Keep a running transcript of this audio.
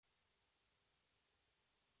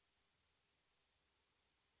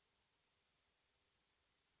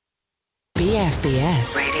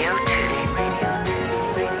BFBS Radio 2.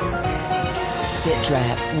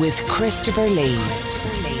 SITREP with Christopher Lee.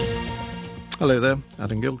 Hello there,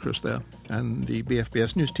 Adam Gilchrist there, and the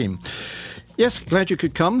BFBS News team. Yes, glad you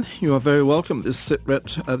could come. You are very welcome. This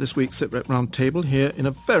week's SITREP Roundtable here in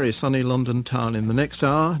a very sunny London town. In the next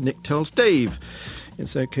hour, Nick tells Dave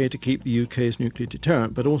it's okay to keep the UK's nuclear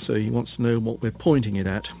deterrent, but also he wants to know what we're pointing it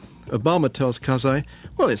at. Obama tells Karzai,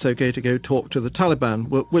 well, it's okay to go talk to the Taliban.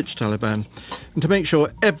 Well, which Taliban? And to make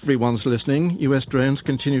sure everyone's listening, US drones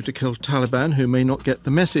continue to kill Taliban who may not get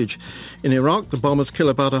the message. In Iraq, the bombers kill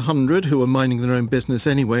about 100 who are minding their own business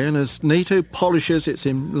anyway, and as NATO polishes its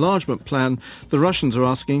enlargement plan, the Russians are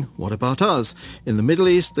asking, what about us? In the Middle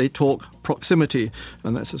East, they talk proximity,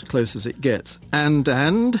 and that's as close as it gets. And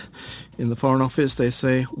in the Foreign Office, they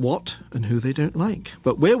say what and who they don't like.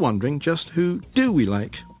 But we're wondering just who do we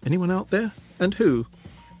like? Anyone out there? And who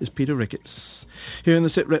is Peter Ricketts? Here in the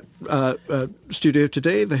SITREP studio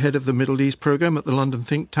today, the head of the Middle East programme at the London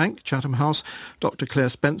think tank, Chatham House, Dr. Claire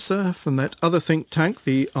Spencer. From that other think tank,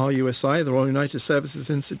 the RUSI, the Royal United Services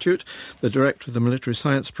Institute, the director of the Military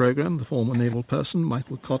Science Programme, the former naval person,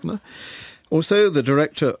 Michael Codner. Also, the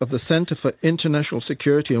director of the Centre for International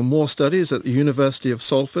Security and War Studies at the University of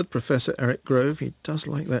Salford, Professor Eric Grove, he does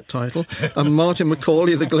like that title, and Martin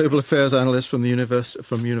Macaulay, the Global Affairs Analyst from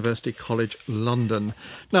University College London.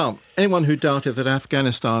 Now, anyone who doubted that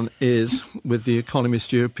Afghanistan is, with the Economy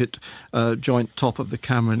Stupid joint top of the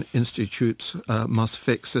Cameron Institute's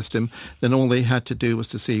must-fix system, then all they had to do was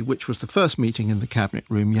to see which was the first meeting in the Cabinet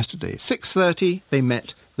room yesterday. 6:30, they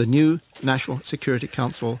met, the new National Security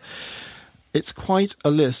Council. It's quite a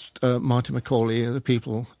list, Martin Macaulay, the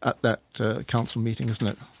people at that council meeting, isn't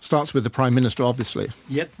it? Starts with the Prime Minister, obviously.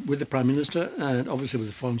 Yep, with the Prime Minister and obviously with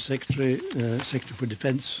the Foreign Secretary, Secretary for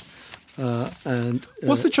Defence.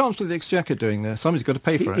 What's the Chancellor of the Exchequer doing there? Somebody's got to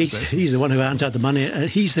pay for it. He's the one who hands out the money.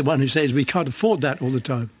 He's the one who says we can't afford that all the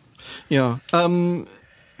time. Yeah.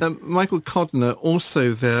 Michael Codner,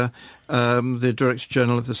 also there, the Director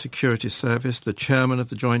General of the Security Service, the Chairman of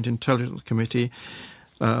the Joint Intelligence Committee,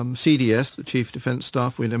 CDS, the Chief Defence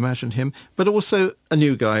Staff, we'd imagine him, but also a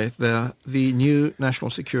new guy there, the new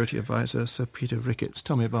National Security Advisor, Sir Peter Ricketts.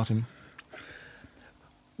 Tell me about him.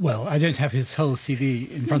 Well, I don't have his whole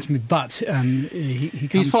CV in front of me, but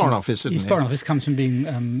he's Foreign Office, isn't he? He's Foreign Office, comes from being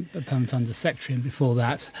a Permanent Under Secretary, and before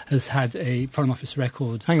that has had a Foreign Office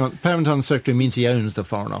record. Hang on, Permanent Under Secretary means he owns the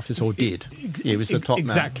Foreign Office, or did. He was the top man.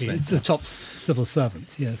 Exactly, it's the top civil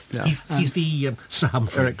servant, yes. Yeah. He's the Sir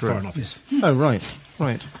Humphrey Foreign Office. Yes. Oh, right.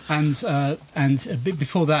 Right. And a bit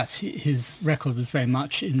before that, his record was very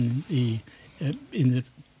much in the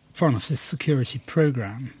Foreign Office security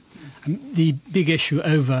programme. The big issue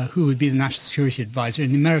over who would be the National Security Advisor.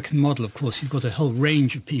 In the American model, of course, you've got a whole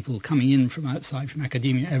range of people coming in from outside, from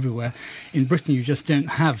academia, everywhere. In Britain, you just don't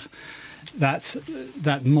have that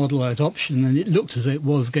model, that option, and it looked as though it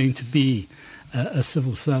was going to be a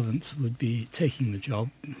civil servant would be taking the job,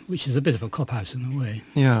 which is a bit of a cop-out in a way.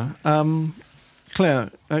 Yeah.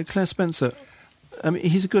 Claire Spencer, I mean,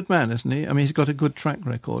 he's a good man, isn't he? I mean, he's got a good track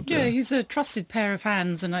record. Yeah, he's a trusted pair of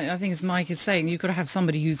hands, and I think, as Mike is saying, you've got to have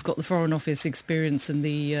somebody who's got the Foreign Office experience and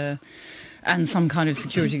some kind of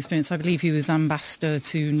security experience. I believe he was ambassador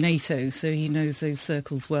to NATO, so he knows those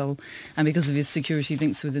circles well, and because of his security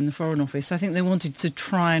links within the Foreign Office, I think they wanted to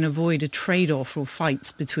try and avoid a trade-off or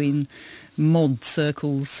fights between mod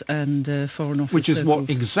circles and Foreign Office Which is circles.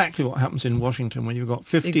 exactly what happens in Washington when you've got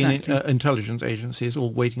 15 intelligence agencies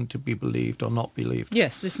all waiting to be believed or not believed.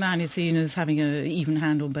 Yes, this man is seen as having an even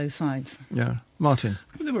hand on both sides. Yeah. Martin?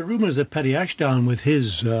 Well, there were rumours that Paddy Ashdown, with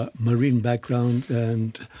his marine background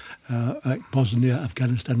and Bosnia,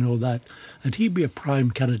 Afghanistan and all that he'd be a prime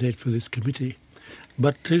candidate for this committee.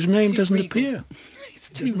 But his name doesn't appear. It's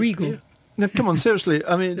too regal. No, come on, seriously.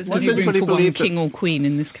 I mean, does anybody believe king or queen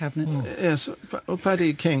in this cabinet? Yes,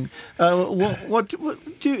 Paddy King. Are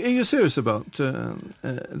you serious about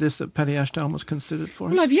this, that Paddy Ashdown was considered for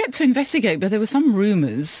it? Well, I've yet to investigate, but there were some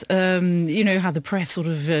rumours. You know how the press sort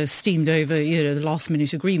of steamed over, the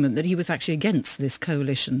last-minute agreement that he was actually against this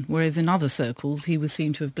coalition, whereas in other circles he was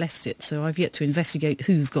seen to have blessed it. So I've yet to investigate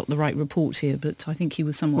who's got the right report here, but I think he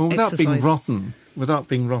was somewhat without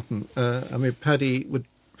being rotten. I mean, Paddy would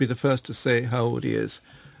be the first to say how old he is,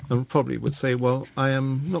 and probably would say, well, I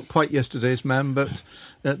am not quite yesterday's man, but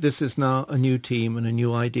this is now a new team and a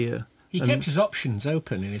new idea. He kept his options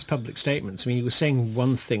open in his public statements. I mean, he was saying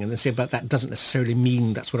one thing and then saying, but that doesn't necessarily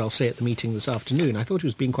mean that's what I'll say at the meeting this afternoon. I thought he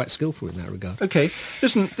was being quite skillful in that regard. OK.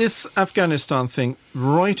 Listen, this Afghanistan thing,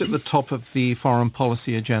 right at the top of the foreign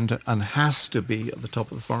policy agenda, and has to be at the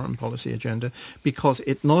top of the foreign policy agenda, because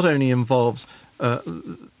it not only involves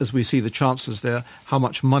as we see the chancellors there, how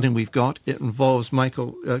much money we've got. It involves,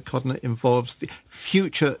 Michael Codner, involves the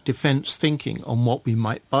future defence thinking on what we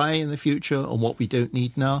might buy in the future, on what we don't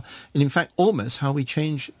need now, and in fact almost how we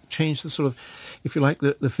change the sort of, if you like,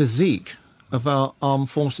 the physique of our armed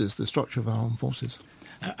forces, the structure of our armed forces.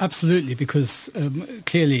 Absolutely, because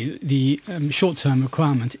clearly the short-term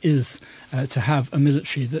requirement is to have a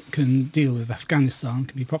military that can deal with Afghanistan,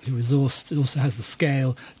 can be properly resourced. It also has the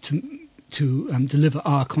scale to deliver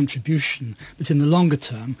our contribution. But in the longer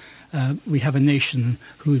term, we have a nation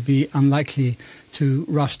who would be unlikely to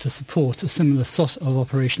rush to support a similar sort of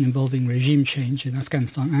operation involving regime change in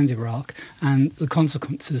Afghanistan and Iraq and the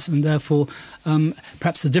consequences, and therefore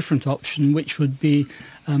perhaps a different option, which would be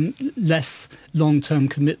less long-term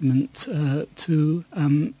commitment to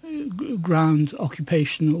ground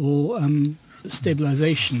occupation or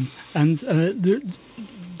stabilization. And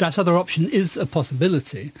that other option is a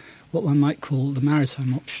possibility, what one might call the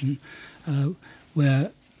maritime option,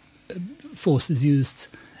 where force is used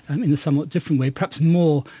in a somewhat different way, perhaps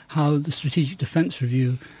more how the Strategic Defence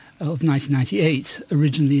Review of 1998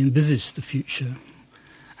 originally envisaged the future.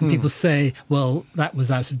 And people say, well, that was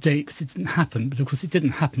out of date because it didn't happen. But of course it didn't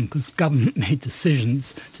happen because government made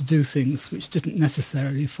decisions to do things which didn't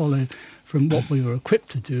necessarily follow from what we were equipped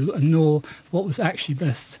to do, and nor what was actually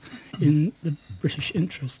best in the British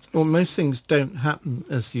interest. Well, most things don't happen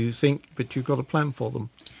as you think, but you've got a plan for them.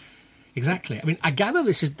 Exactly. I mean, I gather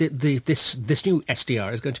this is this new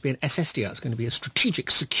SDR is going to be an SSDR. It's going to be a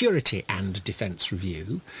Strategic Security and Defence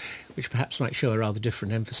Review, which perhaps might show a rather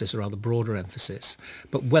different emphasis, a rather broader emphasis.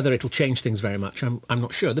 But whether it'll change things very much, I'm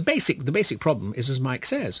not sure. The basic problem is, as Mike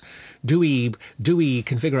says, do we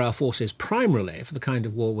configure our forces primarily for the kind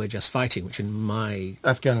of war we're just fighting, which in my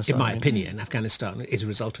opinion, Afghanistan is a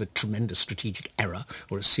result of a tremendous strategic error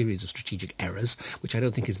or a series of strategic errors, which I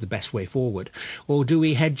don't think is the best way forward, or do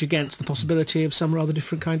we hedge against the possibility of some rather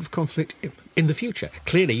different kind of conflict in the future?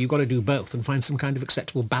 Clearly, you've got to do both and find some kind of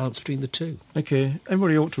acceptable balance between the two. Okay,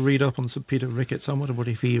 everybody ought to read up on Sir Peter Ricketts. I wonder what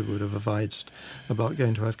if he would have advised about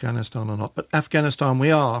going to Afghanistan or not. But Afghanistan we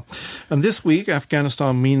are. And this week,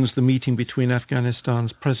 Afghanistan means the meeting between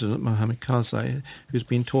Afghanistan's President Mohammad Karzai, who's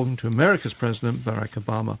been talking to America's President Barack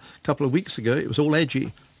Obama. A couple of weeks ago, it was all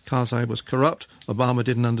edgy. Karzai was corrupt. Obama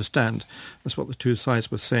didn't understand. That's what the two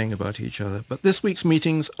sides were saying about each other. But this week's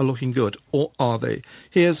meetings are looking good, or are they?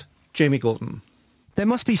 Here's Jamie Gordon. There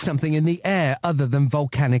must be something in the air other than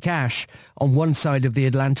volcanic ash. On one side of the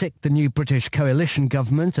Atlantic, the new British coalition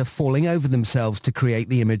government are falling over themselves to create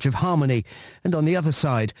the image of harmony. And on the other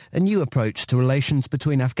side, a new approach to relations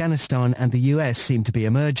between Afghanistan and the US seem to be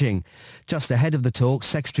emerging. Just ahead of the talks,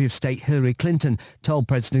 Secretary of State Hillary Clinton told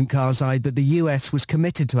President Karzai that the US was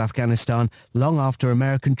committed to Afghanistan long after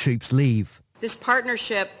American troops leave. This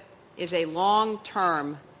partnership is a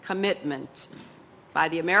long-term commitment by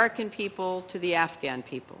the American people to the Afghan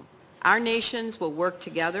people. Our nations will work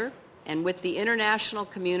together and with the international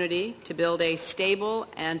community to build a stable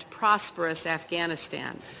and prosperous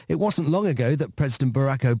Afghanistan. It wasn't long ago that President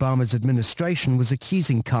Barack Obama's administration was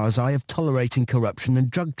accusing Karzai of tolerating corruption and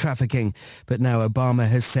drug trafficking, but now Obama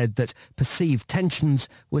has said that perceived tensions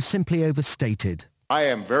were simply overstated. I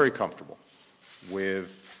am very comfortable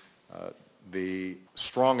with the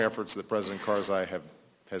strong efforts that President Karzai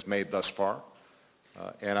has made thus far.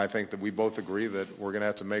 And I think that we both agree that we're going to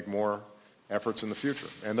have to make more efforts in the future.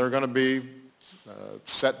 And there are going to be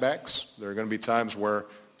setbacks. There are going to be times where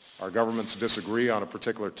our governments disagree on a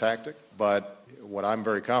particular tactic. But what I'm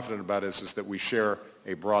very confident about is that we share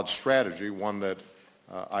a broad strategy, one that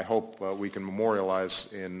I hope we can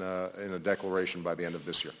memorialize in a declaration by the end of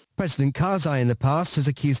this year. President Karzai in the past has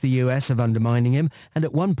accused the US of undermining him and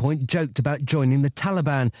at one point joked about joining the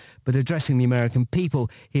Taliban. But addressing the American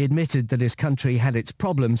people, he admitted that his country had its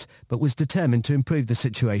problems but was determined to improve the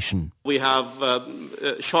situation. We have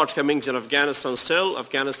shortcomings in Afghanistan still.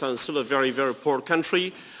 Afghanistan is still a very, very poor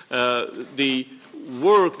country. The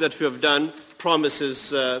work that we have done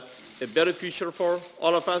promises a better future for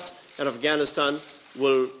all of us, and Afghanistan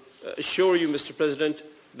will assure you, Mr. President,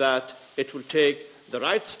 that it will take the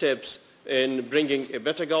right steps in bringing a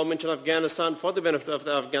better government in Afghanistan for the benefit of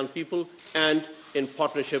the Afghan people and in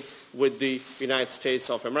partnership with the United States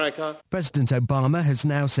of America. President Obama has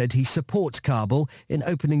now said he supports Kabul in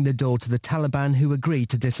opening the door to the Taliban who agree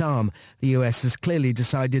to disarm. The US has clearly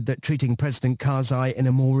decided that treating President Karzai in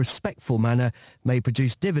a more respectful manner may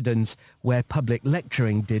produce dividends where public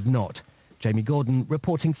lecturing did not. Jamie Gordon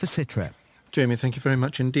reporting for SITREP. Jamie, thank you very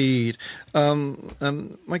much indeed.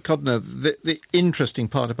 Mike Codner, the interesting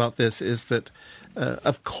part about this is that,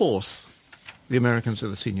 of course, the Americans are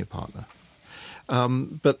the senior partner.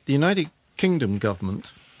 But the United Kingdom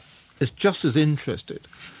government is just as interested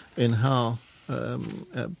in how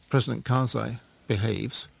President Karzai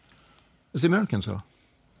behaves as the Americans are.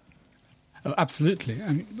 Oh,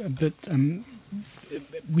 absolutely. But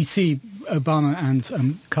we see Obama and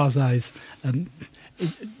Karzai's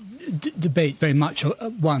debate very much.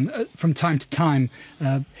 From time to time,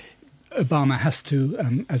 Obama has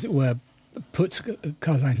to, as it were, put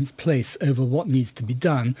Karzai in his place over what needs to be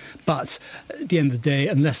done. But at the end of the day,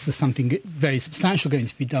 unless there's something very substantial going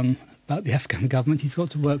to be done about the Afghan government, he's got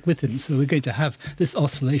to work with him. So we're going to have this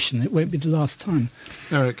oscillation. It won't be the last time.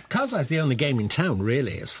 Eric? Karzai's the only game in town,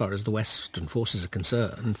 really, as far as the Western forces are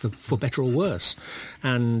concerned, for better or worse.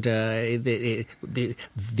 And the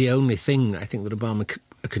only thing I think that Obama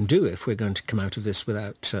can do, if we're going to come out of this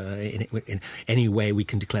without in any way we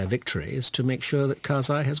can declare victory, is to make sure that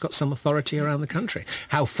Karzai has got some authority around the country.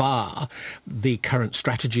 How far the current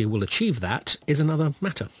strategy will achieve that is another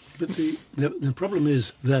matter. But the problem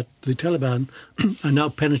is that the Taliban are now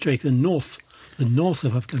penetrating the north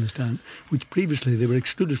of Afghanistan, which previously they were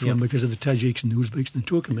excluded from because of the Tajiks and the Uzbeks and the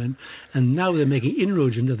Turkmen, and now they're making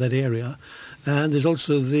inroads into that area. And there's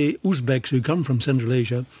also the Uzbeks who come from Central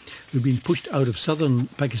Asia, who've been pushed out of southern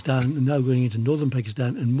Pakistan and now going into northern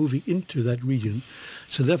Pakistan and moving into that region.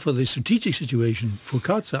 So therefore the strategic situation for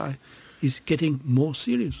Karzai is getting more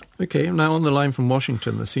serious. Okay, now on the line from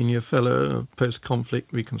Washington, the Senior Fellow of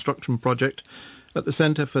Post-Conflict Reconstruction Project at the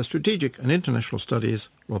Centre for Strategic and International Studies,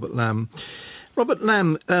 Robert Lamb. Robert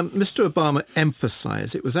Lamb, Mr. Obama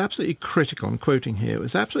emphasised it was absolutely critical, I'm quoting here, it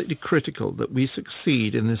was absolutely critical that we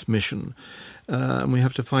succeed in this mission. And we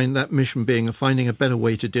have to find that mission being finding a better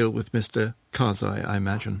way to deal with Mr. Karzai, I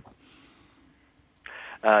imagine.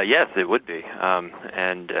 Yes, it would be.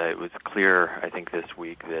 And it was clear, I think, this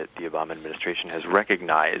week that the Obama administration has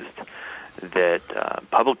recognized that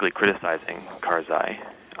publicly criticizing Karzai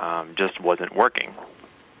just wasn't working.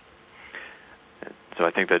 So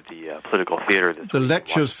I think that the political theater... The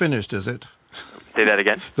lecture's finished, is it? Say that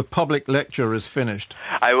again? The public lecture is finished.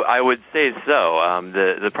 I would say so.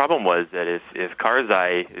 The problem was that if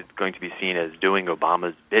Karzai is going to be seen as doing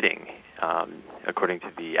Obama's bidding, according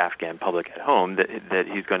to the Afghan public at home, that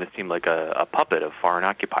he's going to seem like a puppet of foreign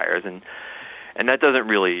occupiers, and that doesn't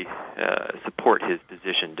really support his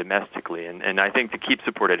position domestically. And I think to keep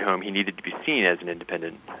support at home, he needed to be seen as an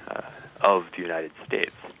independent of the United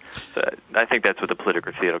States. So I think that's what the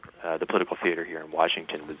political theater here in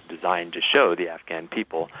Washington was designed to show the Afghan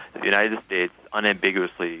people that the United States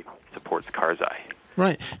unambiguously supports Karzai.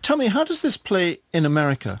 Right. Tell me, how does this play in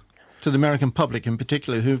America, to the American public in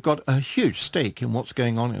particular, who've got a huge stake in what's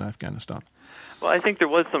going on in Afghanistan? Well, I think there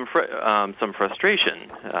was some frustration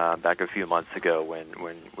back a few months ago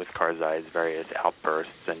when with Karzai's various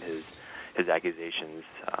outbursts and his accusations,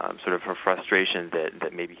 sort of a frustration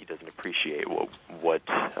that maybe he doesn't appreciate what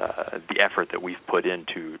the effort that we've put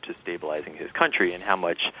into stabilizing his country and how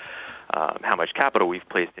much capital we've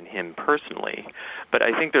placed in him personally. But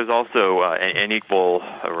I think there's also an equal,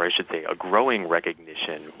 or I should say, a growing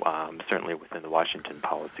recognition, certainly within the Washington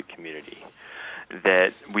policy community,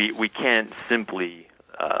 that we can't simply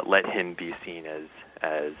let him be seen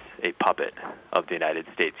as a puppet of the United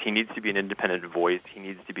States. He needs to be an independent voice. He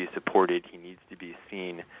needs to be supported. He needs to be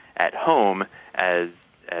seen at home as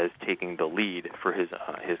taking the lead for his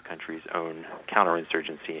country's own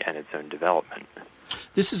counterinsurgency and its own development.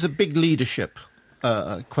 This is a big leadership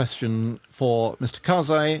question for Mr.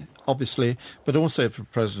 Karzai, obviously, but also for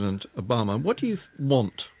President Obama. What do you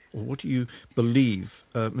want, or what do you believe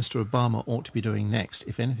Mr. Obama ought to be doing next,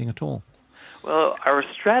 if anything at all? Well, our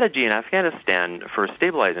strategy in Afghanistan for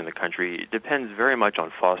stabilizing the country depends very much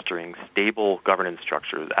on fostering stable governance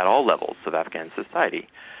structures at all levels of Afghan society.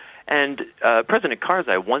 And President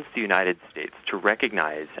Karzai wants the United States to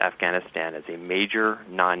recognize Afghanistan as a major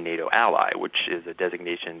non-NATO ally, which is a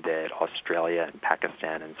designation that Australia and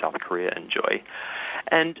Pakistan and South Korea enjoy.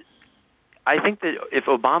 And I think that if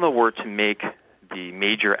Obama were to make the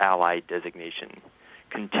major ally designation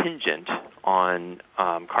contingent on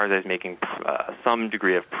Karzai's making some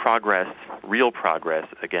degree of progress, real progress,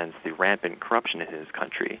 against the rampant corruption in his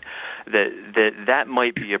country, that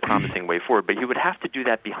might be a promising way forward. But he would have to do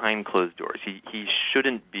that behind closed doors. He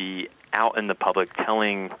shouldn't be out in the public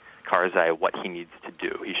telling Karzai what he needs to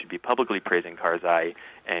do. He should be publicly praising Karzai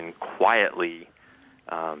and quietly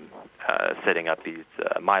setting up these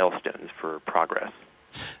milestones for progress.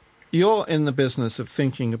 You're in the business of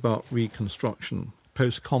thinking about reconstruction,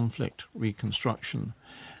 post-conflict reconstruction.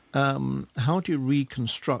 How do you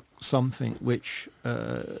reconstruct something which,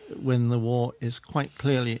 when the war is quite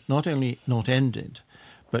clearly not only not ended,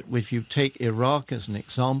 but if you take Iraq as an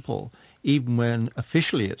example, even when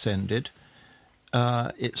officially it's ended,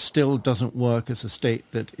 it still doesn't work as a state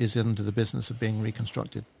that is into the business of being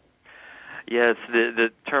reconstructed? Yes,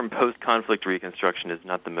 the term post-conflict reconstruction is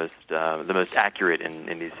not the most accurate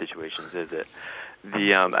in these situations, is it?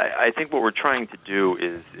 I think what we're trying to do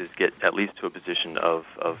is get at least to a position of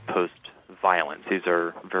post-violence. These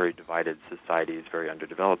are very divided societies, very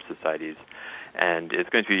underdeveloped societies, and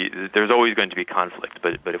there's always going to be conflict.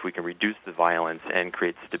 But if we can reduce the violence and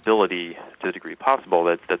create stability to the degree possible,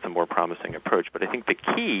 that's a more promising approach. But I think the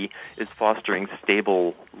key is fostering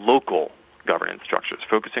stable local governance structures,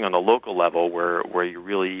 focusing on the local level where you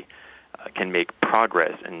really can make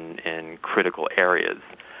progress in critical areas,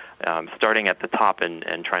 starting at the top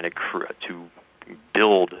and trying to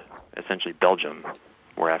build essentially Belgium,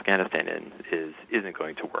 where Afghanistan isn't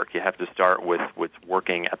going to work. You have to start with what's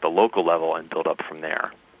working at the local level and build up from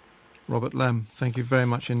there. Robert Lamb, thank you very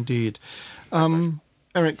much indeed.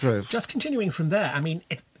 Eric Grove. Just continuing from there, I mean,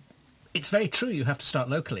 it's very true you have to start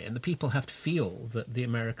locally, and the people have to feel that the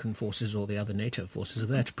American forces or the other NATO forces are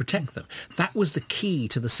there to protect them. That was the key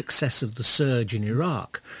to the success of the surge in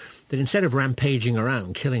Iraq, that instead of rampaging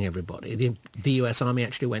around, killing everybody, the US Army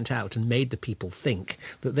actually went out and made the people think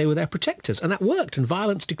that they were their protectors. And that worked, and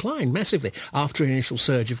violence declined massively after an initial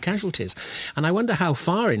surge of casualties. And I wonder how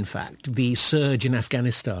far, in fact, the surge in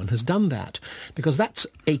Afghanistan has done that, because that's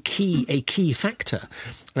a key factor,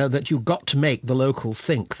 that you've got to make the locals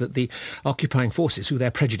think that the occupying forces, who they're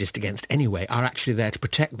prejudiced against anyway, are actually there to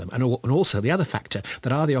protect them. And also the other factor,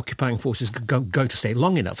 that are the occupying forces going to stay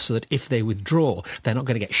long enough so that if they withdraw, they're not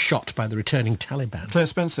going to get shot by the returning Taliban. Claire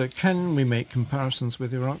Spencer, can we make comparisons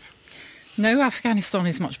with Iraq? No, Afghanistan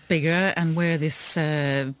is much bigger, and where this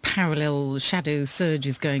parallel shadow surge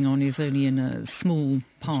is going on is only in a small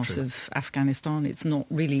part of Afghanistan. It's not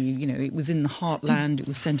really, it was in the heartland, it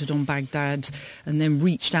was centred on Baghdad, and then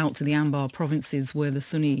reached out to the Anbar provinces where the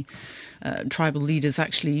Sunni tribal leaders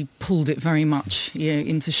actually pulled it very much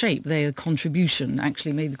into shape. Their contribution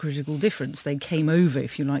actually made the critical difference. They came over,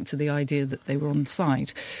 if you like, to the idea that they were on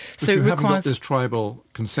side. But so you haven't got this tribal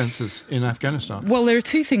consensus in Afghanistan. Well, there are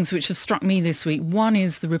two things which have struck me this week. One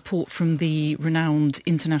is the report from the renowned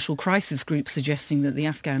international crisis group suggesting that the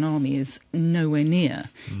Afghan army is nowhere near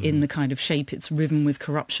in the kind of shape it's riven with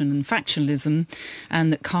corruption and factionalism,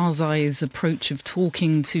 and that Karzai's approach of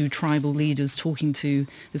talking to tribal leaders, talking to,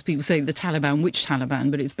 as people say, the Taliban, which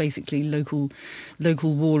Taliban, but it's basically local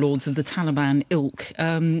warlords of the Taliban ilk,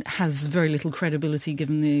 has very little credibility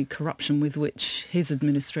given the corruption with which his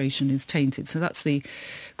administration is tainted. So that's the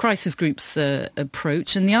crisis group's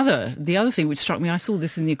approach. And the other thing which struck me, I saw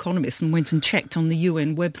this in The Economist and went and checked on the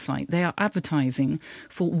UN website. They are advertising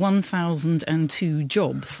for 1,002 jobs.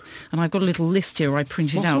 And I've got a little list here I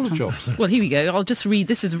printed out. What sort of jobs? Well, here we go. I'll just read.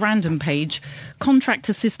 This is a random page. Contract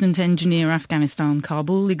Assistant Engineer, Afghanistan,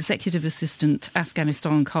 Kabul. Executive Assistant,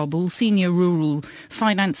 Afghanistan, Kabul. Senior Rural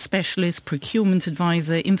Finance Specialist, Procurement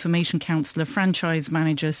Advisor, Information Counsellor, Franchise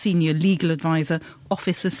Manager, Senior Legal Advisor,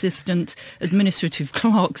 Office Assistant, Administrative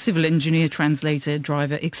Clerk, Civil Engineer, Translator,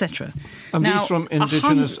 Driver, etc. And these from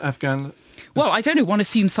indigenous Afghan... Well, I don't know. One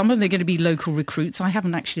assumes some of them are going to be local recruits. I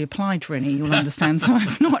haven't actually applied for any, you'll understand, so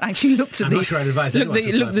I've not actually looked at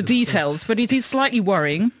the details. But it is slightly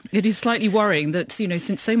worrying. It is slightly worrying that,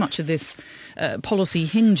 since so much of this policy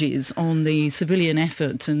hinges on the civilian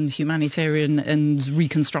effort and humanitarian and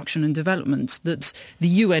reconstruction and development, that the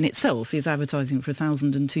UN itself is advertising for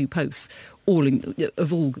 1,002 posts,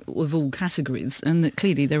 of all categories, and that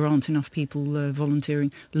clearly there aren't enough people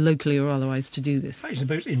volunteering locally or otherwise to do this. I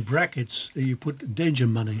suppose in brackets you put danger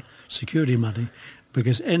money, security money,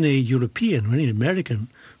 because any European or any American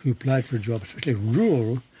who applied for a job, especially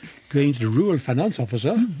rural, going to the rural finance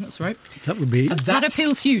officer. That's right. That would be... That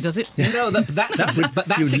appeals to you, does it? No, that's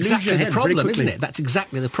exactly the problem, isn't it? That's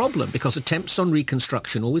exactly the problem, because attempts on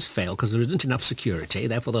reconstruction always fail because there isn't enough security.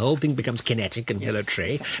 Therefore, the whole thing becomes kinetic and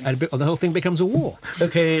military, and the whole thing becomes a war.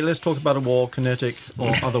 OK, let's talk about a war, kinetic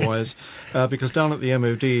or otherwise, because down at the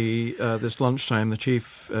MOD this lunchtime, the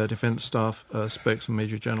Chief Defence Staff spokesman,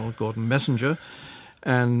 Major General Gordon Messenger,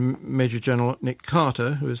 and Major General Nick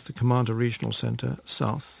Carter, who is the Commander Regional Centre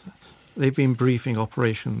South. They've been briefing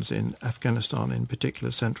operations in Afghanistan, in particular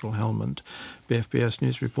Central Helmand. BFBS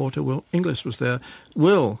news reporter Will Inglis was there.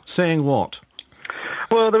 Will, saying what?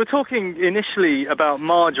 Well, they were talking initially about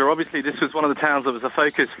Marja. Obviously, this was one of the towns that was a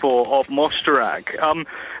focus for Op Moshtarak.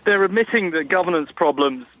 They're admitting that governance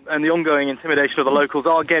problems and the ongoing intimidation of the locals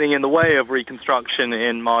are getting in the way of reconstruction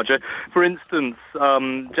in Marja. For instance,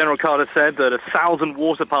 General Carter said that 1,000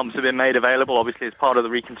 water pumps have been made available, obviously as part of the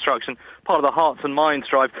reconstruction, part of the Hearts and Minds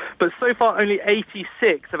drive. But so far, only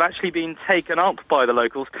 86 have actually been taken up by the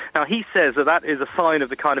locals. Now, he says that that is a sign of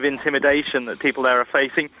the kind of intimidation that people there are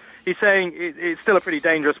facing. He's saying it's still a pretty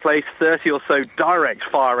dangerous place, 30 or so direct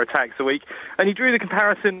fire attacks a week. And he drew the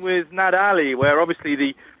comparison with Nad Ali, where obviously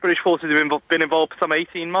the British forces have been involved for some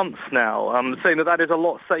 18 months now, saying that that is a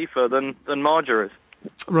lot safer than Marja is.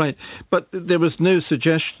 Right, but there was no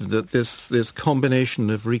suggestion that this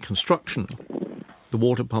combination of reconstruction, the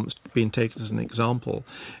water pumps being taken as an example,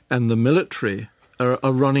 and the military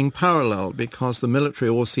are running parallel, because the military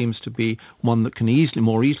all seems to be one that can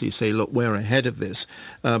more easily say, look, we're ahead of this,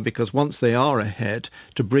 because once they are ahead,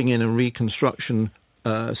 to bring in a reconstruction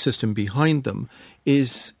system behind them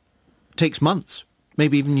takes months,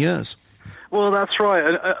 maybe even years. Well, that's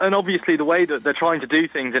right. And obviously the way that they're trying to do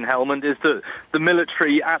things in Helmand is that the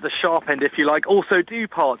military at the sharp end, if you like, also do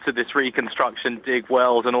parts of this reconstruction, dig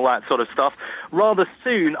wells and all that sort of stuff, rather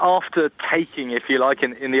soon after taking, if you like,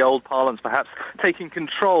 in the old parlance perhaps, taking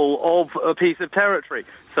control of a piece of territory.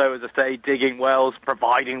 So, as I say, digging wells,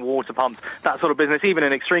 providing water pumps, that sort of business, even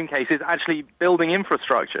in extreme cases, actually building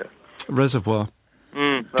infrastructure. Reservoir. Do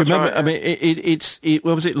you remember? Right, I mean,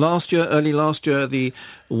 what was it early last year? The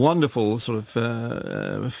wonderful sort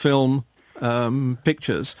of film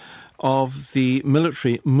pictures of the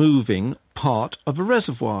military moving part of a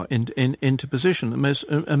reservoir into position. The most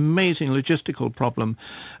amazing logistical problem,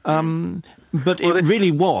 but it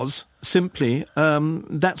really was simply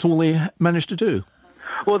that's all they managed to do.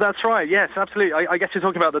 Well, that's right. Yes, absolutely. I guess you're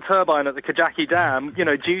talking about the turbine at the Kajaki Dam,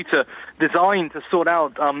 designed to sort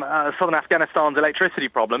out southern Afghanistan's electricity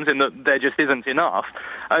problems, in that there just isn't enough.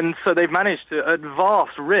 And so they've managed to, at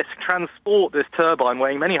vast risk, transport this turbine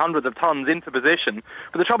weighing many hundreds of tons into position.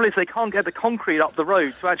 But the trouble is they can't get the concrete up the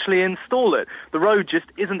road to actually install it. The road just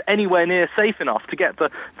isn't anywhere near safe enough to get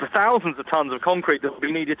the thousands of tons of concrete that will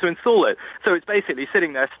be needed to install it. So it's basically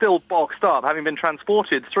sitting there still boxed up, having been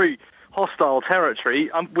transported through hostile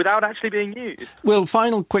territory without actually being used. Well,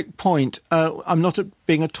 final quick point. I'm not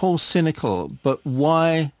being at all cynical, but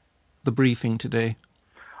why the briefing today?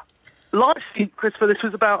 Largely, Christopher, this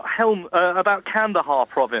was about Kandahar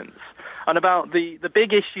province and about the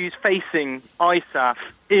big issues facing ISAF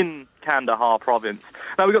in Kandahar province.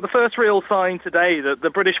 Now, we've got the first real sign today that the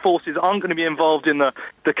British forces aren't going to be involved in the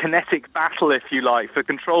kinetic battle, if you like, for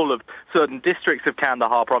control of certain districts of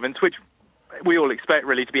Kandahar province, which we all expect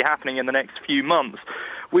really to be happening in the next few months.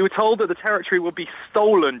 We were told that the territory would be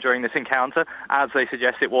stolen during this encounter, as they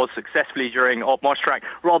suggest it was successfully during Op Moshtarak,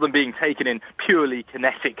 rather than being taken in purely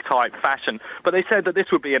kinetic-type fashion. But they said that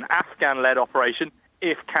this would be an Afghan-led operation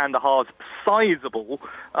if Kandahar's sizable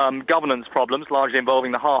governance problems, largely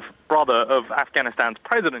involving the half-brother of Afghanistan's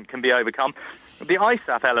president, can be overcome. The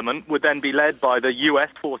ISAF element would then be led by the US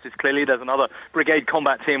forces, clearly. There's another brigade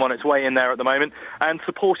combat team on its way in there at the moment, and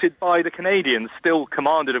supported by the Canadians, still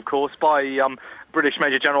commanded, of course, by British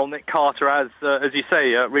Major General Nick Carter as you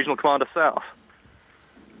say, Regional Commander South.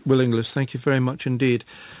 Will Inglis, thank you very much indeed.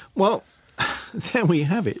 Well, there we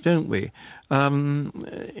have it, don't we?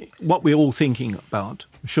 What we're all thinking about,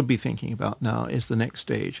 should be thinking about now, is the next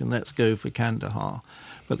stage, and let's go for Kandahar.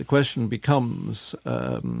 But the question becomes,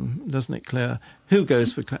 doesn't it, Claire, who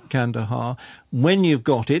goes for Kandahar? When you've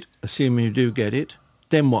got it, assuming you do get it,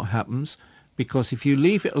 then what happens? Because if you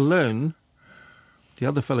leave it alone, the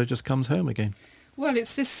other fellow just comes home again. Well,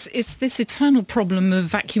 it's this eternal problem of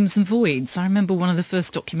vacuums and voids. I remember one of the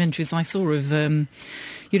first documentaries I saw of,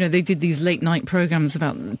 they did these late night programs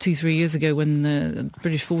about 2-3 years ago when the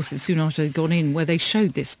British forces soon after had gone in, where they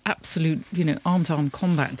showed this absolute, arm-to-arm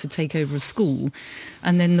combat to take over a school.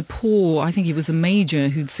 And then the poor, I think it was a major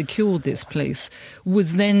who'd secured this place,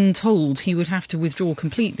 was then told he would have to withdraw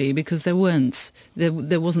completely because there wasn't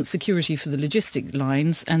security for the logistic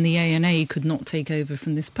lines, and the ANA could not take over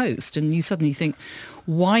from this post. And you suddenly think,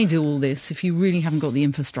 why do all this if you really haven't got the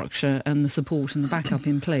infrastructure and the support and the backup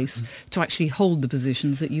in place to actually hold the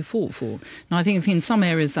positions that you fought for? Now, I think in some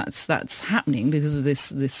areas that's happening because of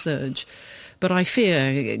this surge. But I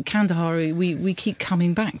fear Kandahar, we keep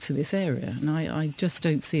coming back to this area, and I just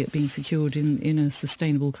don't see it being secured in a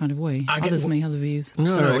sustainable kind of way. Others may have other views.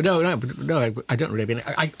 No, I don't really.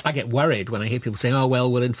 I get worried when I hear people saying, "Oh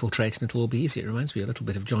well, we'll infiltrate and it'll all be easy." It reminds me a little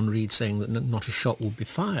bit of John Reed saying that not a shot will be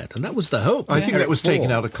fired, and that was the hope. I think that was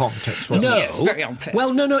taken out of context, wasn't it? No, it's very unfair.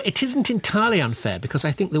 Well, no, it isn't entirely unfair, because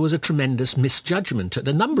I think there was a tremendous misjudgment at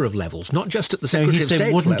a number of levels, not just at the Secretary of State's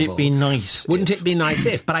level. Wouldn't it be nice? Wouldn't it be nice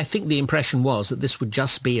if? But I think the impression was that this would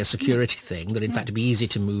just be a security thing, that in fact it'd be easy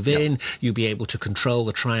to move in, you'd be able to control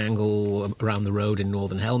the triangle around the road in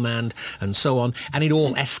northern Helmand, and so on, and it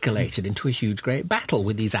all escalated into a huge great battle,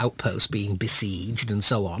 with these outposts being besieged and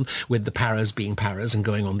so on, with the paras being paras and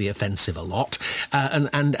going on the offensive a lot, and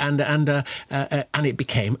it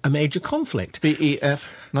became a major conflict. BEF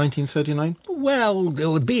 1939? Well,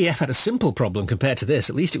 the BEF had a simple problem compared to this.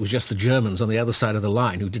 At least it was just the Germans on the other side of the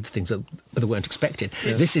line who did things that weren't expected.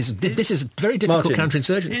 Yes. This is very difficult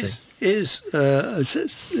counterinsurgency.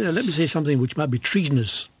 Let me say something which might be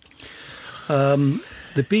treasonous.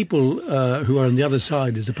 The people who are on the other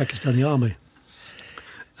side is the Pakistani army.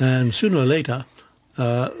 And sooner or later,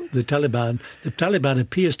 the Taliban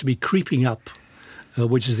appears to be creeping up,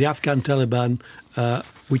 which is the Afghan Taliban,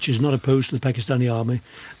 which is not opposed to the Pakistani army,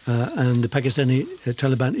 and the Pakistani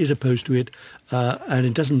Taliban is opposed to it, and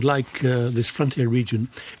it doesn't like this frontier region.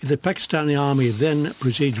 If the Pakistani army then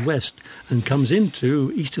proceeds west and comes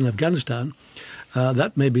into eastern Afghanistan,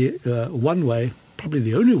 that may be one way, probably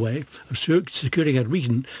the only way, of securing that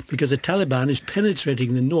region, because the Taliban is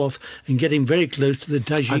penetrating the north and getting very close to the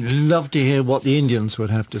Tajik. I'd love to hear what the Indians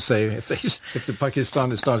would have to say if the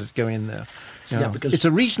Pakistanis started to go in there. Yeah, because it's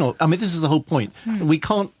a regional. I mean, this is the whole point. We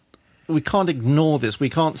can't ignore this. We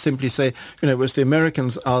can't simply say, it was the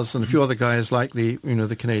Americans, us, and a few other guys like the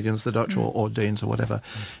Canadians, the Dutch, or Danes, or whatever.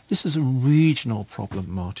 This is a regional problem,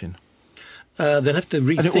 Martin. They'll have to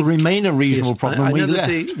rethink. And it will remain a regional problem. I know that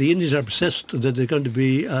the Indians are obsessed that they're going to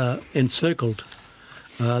be encircled.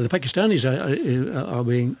 The Pakistanis are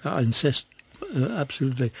being incensed.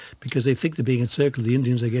 Absolutely, because they think they're being encircled. The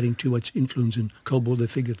Indians are getting too much influence in Kabul. They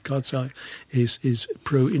think that Karzai is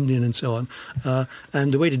pro-Indian and so on.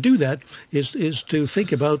 And the way to do that is to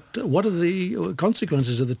think about what are the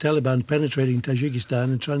consequences of the Taliban penetrating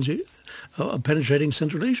Tajikistan and penetrating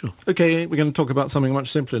Central Asia. Okay, we're going to talk about something much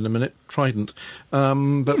simpler in a minute, Trident.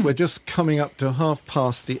 But we're just coming up to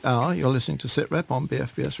 1:30. You're listening to SITREP on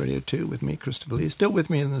BFBS Radio 2 with me, Christopher Lee. Still with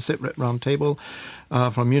me in the SITREP Roundtable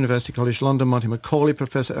from University College London, Martin Macaulay,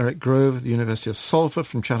 Professor Eric Grove at the University of Salford,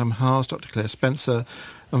 from Chatham House, Dr. Claire Spencer,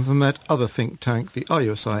 and from that other think tank, the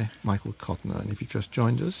RUSI, Michael Cotner. And if you've just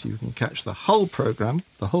joined us, you can catch the whole programme,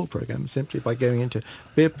 simply by going into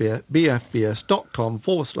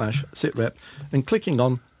bfbs.com/sitrep and clicking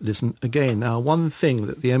on Listen Again. Now, one thing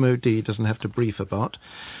that the MOD doesn't have to brief about,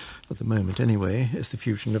 at the moment anyway, is the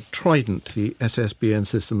fusion of Trident, the SSBN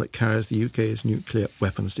system that carries the UK's nuclear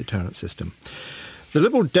weapons deterrent system. The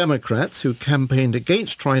Liberal Democrats, who campaigned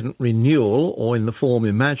against Trident renewal, or in the form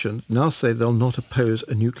imagined, now say they'll not oppose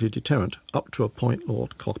a nuclear deterrent, up to a point,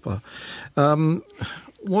 Lord Copper.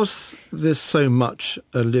 Was this so much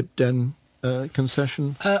a Lib Dem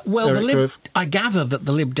concession? I gather that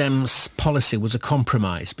the Lib Dems' policy was a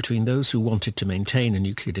compromise between those who wanted to maintain a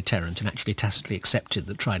nuclear deterrent and actually tacitly accepted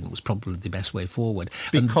that Trident was probably the best way forward.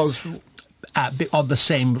 Because on the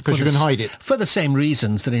same, because you can hide it, for the same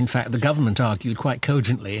reasons that in fact the government argued quite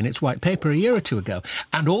cogently in its white paper a year or two ago,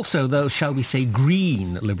 and also those, shall we say,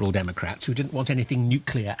 green Liberal Democrats who didn't want anything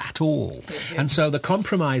nuclear at all. And so the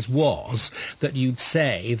compromise was that you'd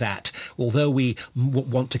say that although we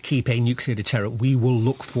want to keep a nuclear deterrent, we will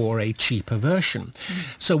look for a cheaper version.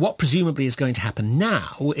 So what presumably is going to happen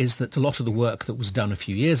now is that a lot of the work that was done a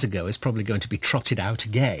few years ago is probably going to be trotted out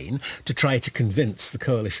again to try to convince the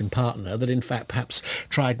coalition partner that in fact perhaps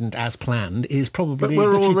Trident as planned is probably But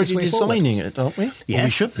we're already designing it, aren't we? Yes. Well, we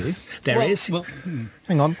should be. There is.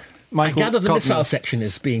 Hang on. Michael I gather the Cotner. missile section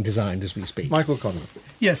is being designed as we speak. Michael Cotner.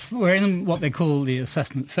 Yes, we're in what they call the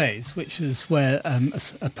assessment phase, which is where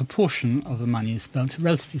a proportion of the money is spent, a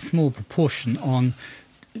relatively small proportion, on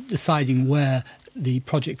deciding where the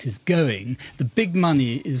project is going. The big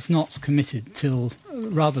money is not committed till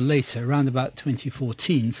rather later, around about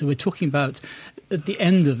 2014. So we're talking about at the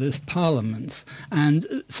end of this Parliament. And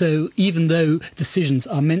so even though decisions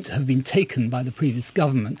are meant to have been taken by the previous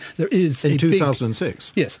government, there is in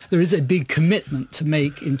 2006. Yes, there is a big commitment to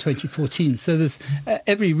make in 2014. So there's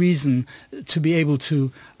every reason to be able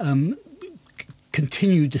to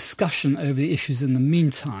continue discussion over the issues in the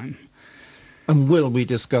meantime. And will we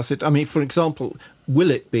discuss it? I mean, for example,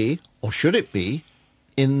 will it be, or should it be,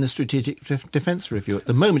 in the Strategic Defence Review? At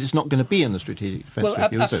the moment, it's not going to be in the Strategic Defence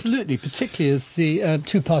Review, is it? Absolutely, particularly as the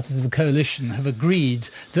two parties of the coalition have agreed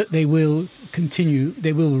that they will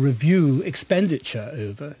review expenditure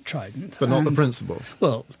over Trident. But not the principle.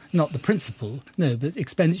 Well, not the principle, no, but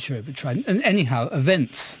expenditure over Trident. And anyhow,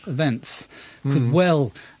 events could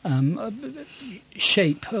well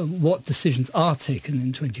shape what decisions are taken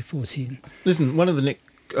in 2014. Listen, one of the Nick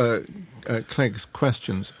Clegg's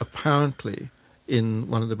questions, apparently in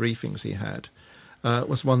one of the briefings he had,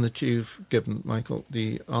 was one that you've given, Michael,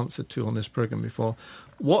 the answer to on this programme before.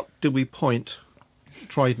 What do we point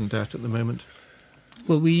Trident at the moment?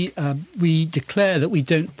 Well, we declare that we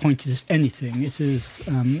don't point it at anything. It is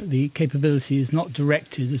the capability is not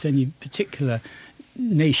directed at any particular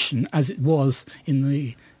nation as it was in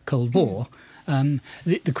the Cold War.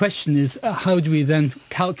 The question is, how do we then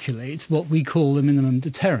calculate what we call the minimum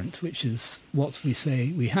deterrent, which is what we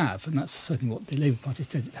say we have, and that's certainly what the Labour Party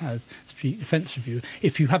said it has, Strategic Defence Review.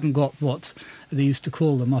 If you haven't got what they used to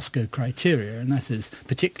call the Moscow criteria, and that is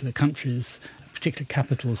particular countries, particular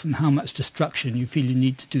capitals, and how much destruction you feel you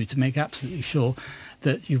need to do to make absolutely sure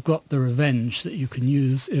that you've got the revenge that you can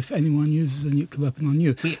use if anyone uses a nuclear weapon on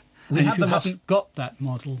you. And if you haven't got that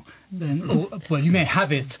model, then, well, you may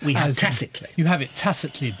have it. We have tacitly. You have it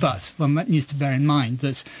tacitly, but one needs to bear in mind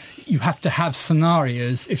that you have to have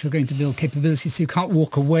scenarios if you're going to build capabilities, so you can't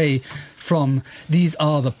walk away from these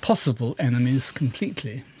are the possible enemies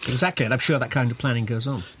completely. Exactly, and I'm sure that kind of planning goes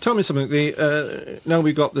on. Tell me something. Now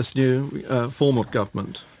we've got this new form of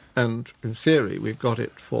government, and in theory we've got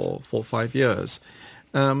it for 5 years.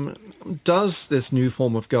 Does this new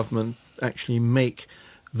form of government actually make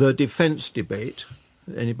the defence debate,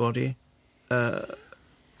 anybody,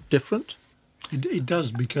 different? It does,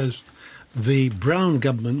 because the Brown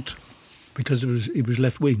government, because it was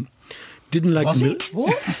left-wing, didn't like... Was it?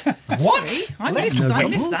 What? What? Sorry, I missed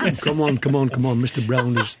that. Come on. Mr.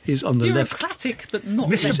 Brown is on the left. Bureaucratic, but not...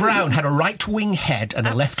 Mr. Brown had a right-wing head and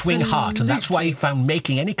a left-wing heart, and that's why he found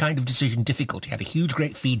making any kind of decision difficult. He had a huge,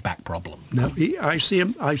 great feedback problem. No, I see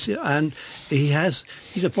him, and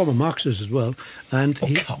he's a former Marxist as well, and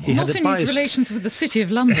he not had a in bias. his relations with the City of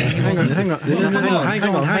London. Hang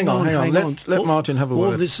on. Let Martin have a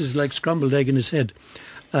word. All this is like scrambled egg in his head.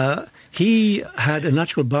 He had a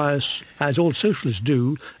natural bias, as all socialists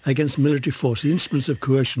do, against military force. The instruments of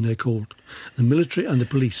coercion, they're called. The military and the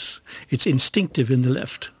police. It's instinctive in the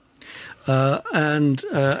left. And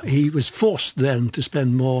he was forced then to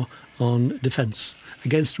spend more on defence,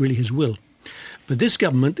 against really his will. But this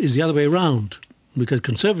government is the other way around, because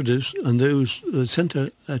Conservatives and those centre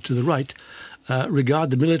to the right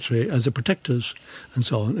regard the military as the protectors and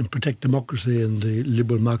so on, and protect democracy and the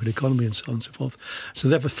liberal market economy and so on and so forth. So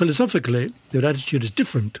therefore, philosophically, their attitude is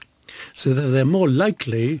different. So that they're more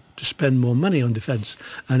likely to spend more money on defence.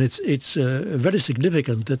 And it's very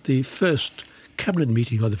significant that the first cabinet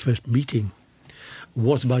meeting, or the first meeting,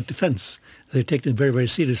 was about defence. They've taken it very, very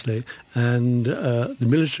seriously, and the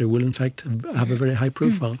military will, in fact, have a very high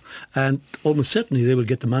profile. And almost certainly they will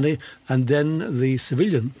get the money, and then the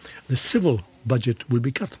civil budget will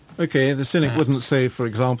be cut. Okay, the cynic wouldn't say, for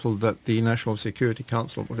example, that the National Security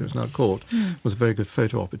Council, what it was now called, was a very good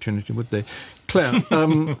photo opportunity, would they? Claire,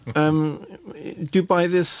 do you buy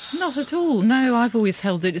this? Not at all. No, I've always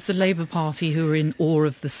held that it's the Labour Party who are in awe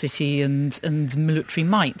of the city and military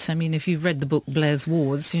might. I mean, if you've read the book Blair's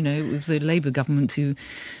Wars, you know, it was the Labour government who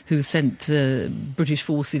sent British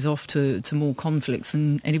forces off to more conflicts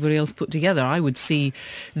than anybody else put together. I would see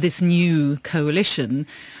this new coalition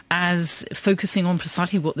as focusing on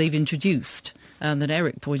precisely what they've introduced. That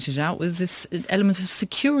Eric pointed out was this element of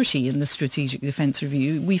security in the Strategic Defence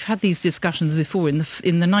Review. We've had these discussions before in the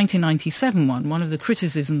 1997 one. One of the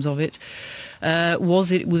criticisms of it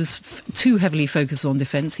was it was too heavily focused on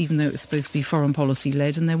defence, even though it was supposed to be foreign policy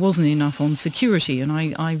led, and there wasn't enough on security. And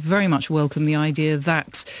I very much welcome the idea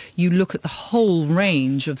that you look at the whole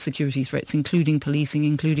range of security threats, including policing,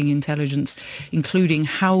 including intelligence, including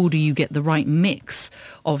how do you get the right mix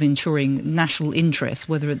of ensuring national interests,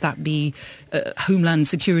 whether that be homeland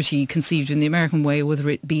security conceived in the American way, or whether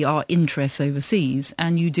it be our interests overseas,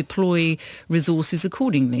 and you deploy resources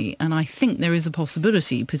accordingly. And I think there is a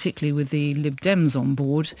possibility, particularly with the Lib Dems on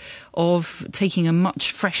board, of taking a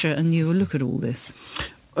much fresher and newer look at all this.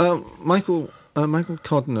 Michael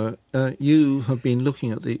Codner, you have been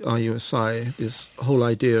looking at the RUSI, this whole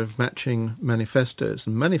idea of matching manifestos.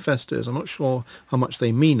 And manifestos, I'm not sure how much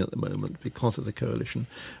they mean at the moment because of the coalition.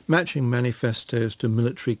 Matching manifestos to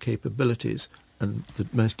military capabilities, and the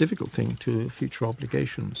most difficult thing, to future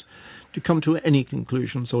obligations. Do you come to any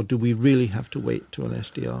conclusions, or do we really have to wait to an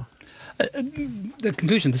SDR? The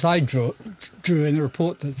conclusion that I drew in the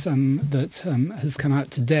report that has come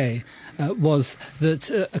out today was that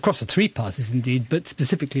across the three parties indeed, but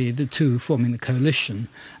specifically the two forming the coalition,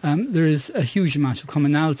 there is a huge amount of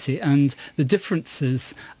commonality, and the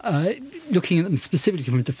differences, looking at them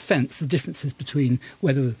specifically from defence, the differences between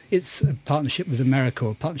whether it's a partnership with America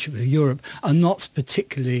or a partnership with Europe are not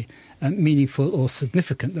particularly meaningful or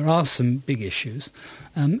significant. There are some big issues.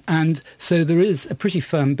 And so there is a pretty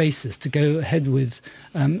firm basis to go ahead with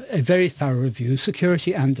a very thorough review,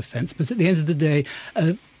 security and defence. But at the end of the day,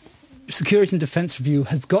 security and defence review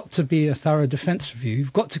has got to be a thorough defence review.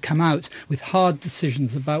 You've got to come out with hard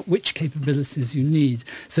decisions about which capabilities you need.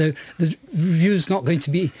 So the review is not going to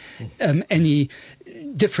be any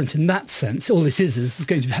different in that sense. All it is there's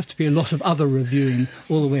going to have to be a lot of other reviewing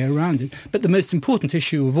all the way around it. But the most important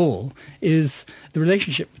issue of all is the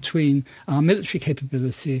relationship between our military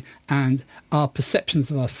capability and our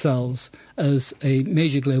perceptions of ourselves as a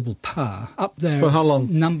major global power, up there for how long?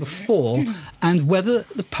 Number 4, and whether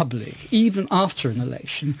the public, even after an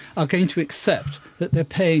election, are going to accept that they're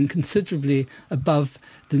paying considerably above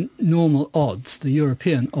the normal odds, the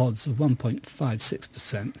European odds of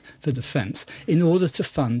 1.56% for defence, in order to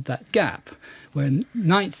fund that gap. Where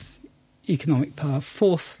ninth economic power,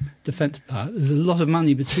 fourth defence power, there's a lot of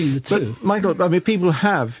money between the two. But, Michael, I mean, people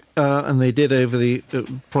have, and they did over the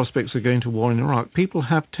prospects of going to war in Iraq, people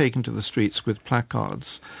have taken to the streets with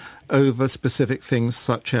placards over specific things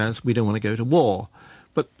such as, we don't want to go to war.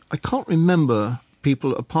 But I can't remember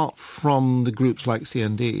people, apart from the groups like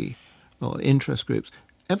CND, or interest groups,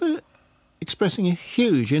 ever expressing a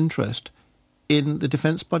huge interest in the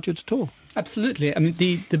defence budget at all. Absolutely. I mean,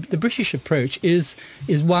 the British approach is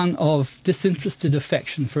one of disinterested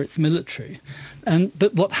affection for its military.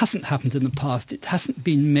 But what hasn't happened in the past, it hasn't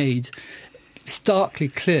been made starkly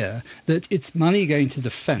clear that it's money going to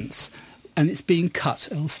defence and it's being cut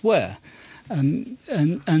elsewhere. And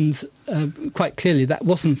quite clearly that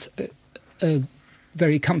wasn't a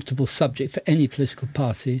very comfortable subject for any political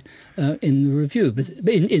party in the review, but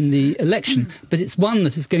in the election. But it's one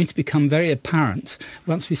that is going to become very apparent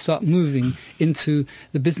once we start moving into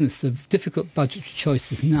the business of difficult budgetary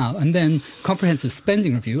choices now, and then comprehensive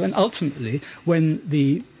spending review, and ultimately when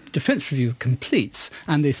the defence review completes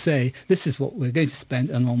and they say this is what we're going to spend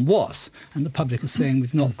and on what, and the public are saying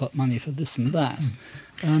we've not got money for this and that.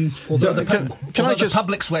 Although the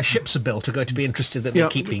publics where ships are built are going to be interested that they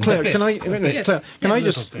keep being built. Claire, can I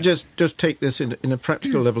just take this in a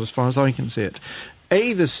practical level as far as I can see it?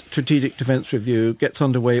 The Strategic Defence Review gets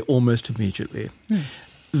underway almost immediately.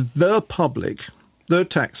 The public, the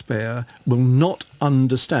taxpayer, will not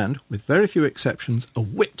understand, with very few exceptions, a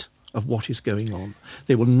whit of what is going on.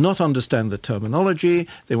 They will not understand the terminology.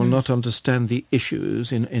 They will not understand the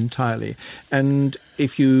issues entirely. And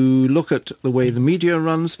if you look at the way the media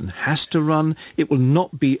runs and has to run, it will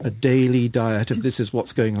not be a daily diet of this is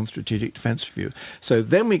what's going on Strategic Defence Review. So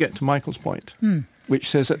then we get to Michael's point, which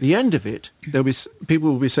says at the end of it, people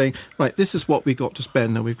will be saying, right, this is what we've got to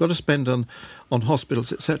spend, and we've got to spend on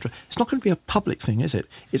hospitals, etc. It's not going to be a public thing, is it?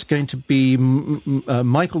 It's going to be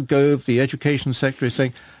Michael Gove, the Education Secretary,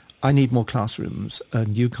 saying, I need more classrooms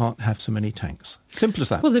and you can't have so many tanks. Simple as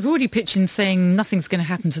that. Well, they've already pitched in saying nothing's going to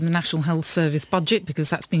happen to the National Health Service budget because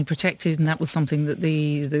that's been protected, and that was something that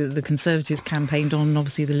the Conservatives campaigned on, and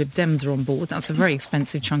obviously the Lib Dems are on board. That's a very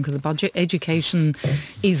expensive chunk of the budget. Education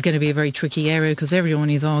is going to be a very tricky area because everyone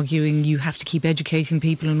is arguing you have to keep educating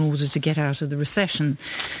people in order to get out of the recession.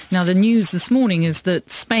 Now, the news this morning is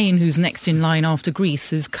that Spain, who's next in line after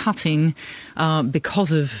Greece, is cutting,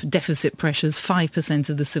 because of deficit pressures, 5%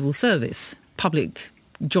 of the civil service. Public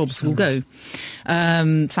jobs will go,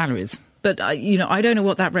 salaries. But, I don't know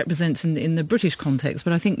what that represents in the British context,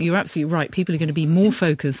 but I think you're absolutely right. People are going to be more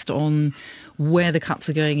focused on where the cuts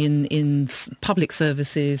are going in public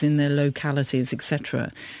services, in their localities,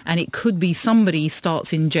 etc. And it could be somebody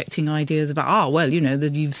starts injecting ideas about,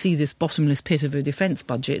 that you see this bottomless pit of a defence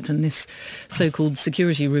budget and this so-called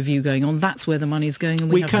security review going on. That's where the money is going,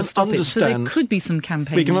 and we have to stop it. So there could be some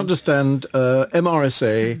campaigning. We can understand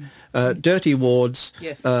MRSA, dirty wards,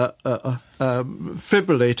 yes.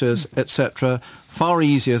 Fibrillators, etc., far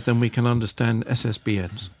easier than we can understand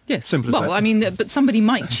SSBNs. Yes. Simple as that. But somebody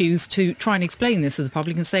might choose to try and explain this to the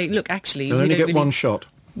public and say, look, actually, they'll only get one shot.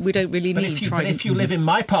 We don't really need. But if you live in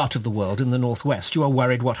my part of the world, in the northwest, you are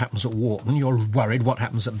worried what happens at Wharton. You're worried what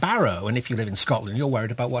happens at Barrow, and if you live in Scotland, you're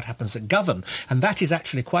worried about what happens at Govan, and that is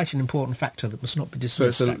actually quite an important factor that must not be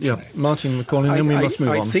dismissed. Martin McCall, then we must move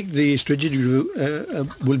on. I think the strategic review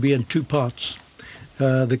will be in two parts.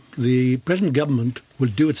 The present government will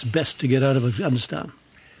do its best to get out of Afghanistan.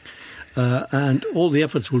 and all the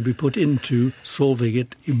efforts will be put into solving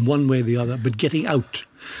it in one way or the other, but getting out.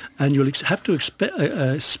 And you'll have to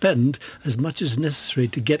spend as much as necessary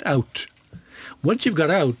to get out. Once you've got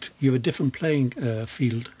out, you have a different playing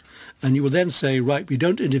field. And you will then say, right, we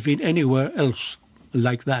don't intervene anywhere else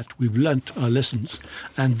like that. We've learnt our lessons.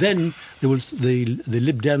 And then the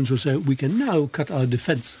Lib Dems will say, we can now cut our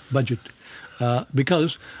defence budget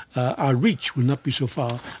because our reach will not be so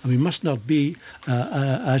far, and we must not be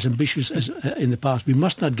as ambitious as in the past. We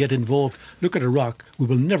must not get involved. Look at Iraq. We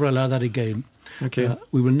will never allow that again. Okay.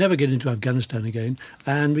 We will never get into Afghanistan again,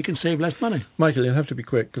 and we can save less money. Michael, you'll have to be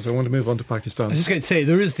quick because I want to move on to Pakistan. I was just going to say,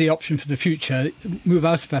 there is the option for the future, move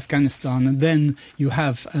out of Afghanistan, and then you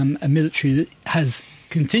have a military that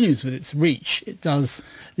continues with its reach. It does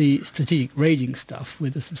the strategic raiding stuff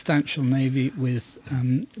with a substantial navy, with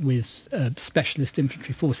specialist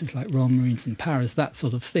infantry forces like Royal Marines and Paras, that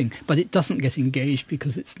sort of thing. But it doesn't get engaged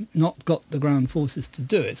because it's not got the ground forces to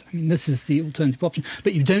do it. I mean, this is the alternative option.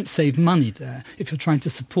 But you don't save money there if you're trying to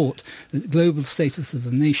support the global status of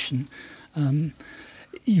the nation.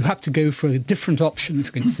 You have to go for a different option if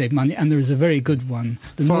you're going to save money, and there is a very good one,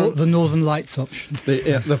 the Northern Lights option.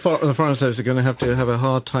 The Foreign Service are going to have a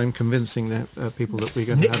hard time convincing the people that we're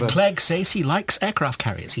going to have Nick Clegg says he likes aircraft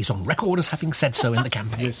carriers. He's on record as having said so in the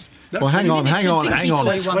campaign. Yes. Well, hang on.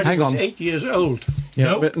 8 years old.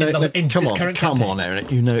 Yeah, no, come on,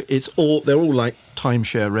 Eric. You know, they're all like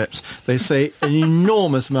timeshare reps. They say an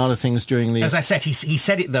enormous amount of things during the... As I said, he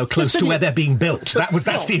said it, though, close to where they're being built.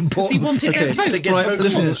 That's the important... He wanted to get right,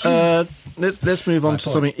 listen, let's move on to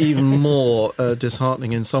something even more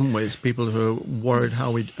disheartening in some ways. People who are worried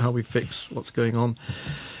how we fix what's going on.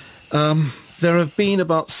 There have been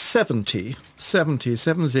about 70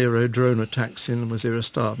 drone attacks in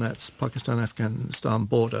Waziristan, that's Pakistan-Afghanistan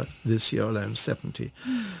border, this year alone, 70.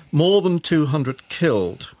 More than 200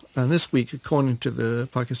 killed. And this week, according to the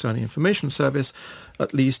Pakistani Information Service,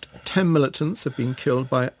 at least 10 militants have been killed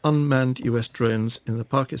by unmanned US drones in the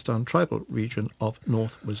Pakistan tribal region of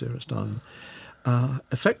North Waziristan.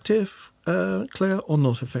 Effective, Claire, or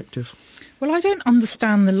not effective? Well, I don't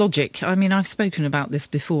understand the logic. I mean, I've spoken about this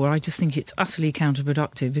before. I just think it's utterly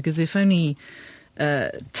counterproductive because if only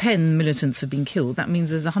 10 militants have been killed, that means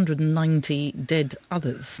there's 190 dead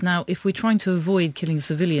others. Now, if we're trying to avoid killing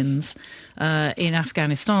civilians in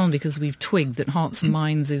Afghanistan because we've twigged that Hearts and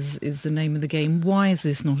Minds is the name of the game, why is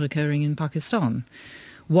this not occurring in Pakistan?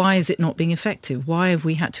 Why is it not being effective? Why have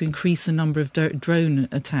we had to increase the number of drone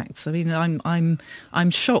attacks? I mean,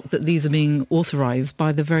 I'm shocked that these are being authorised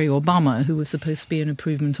by the very Obama who was supposed to be an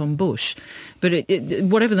improvement on Bush. But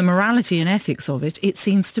whatever the morality and ethics of it, it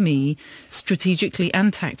seems to me strategically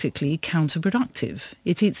and tactically counterproductive.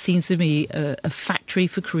 It seems to me a factory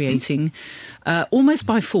for creating, almost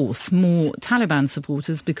by force, more Taliban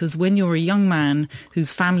supporters, because when you're a young man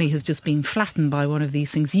whose family has just been flattened by one of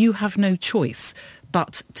these things, you have no choice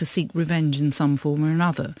but to seek revenge in some form or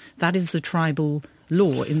another. That is the tribal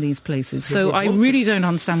law in these places. So I really don't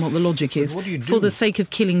understand what the logic is for the sake of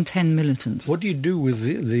killing 10 militants. What do you do with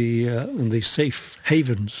the safe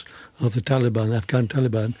havens of the Taliban, Afghan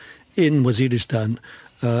Taliban, in Waziristan,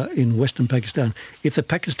 in western Pakistan, if the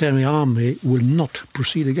Pakistani army will not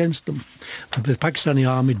proceed against them? The Pakistani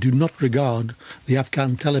army do not regard the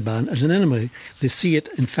Afghan Taliban as an enemy. They see it,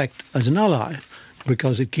 in fact, as an ally,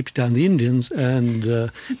 because it keeps down the Indians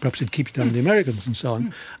and perhaps it keeps down the Americans and so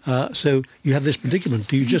on. So you have this predicament.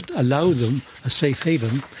 Do you just allow them a safe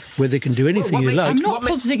haven where they can do anything they like? I'm not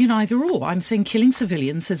positing an either or. I'm saying killing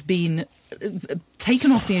civilians has been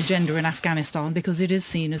taken off the agenda in Afghanistan because it is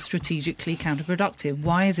seen as strategically counterproductive.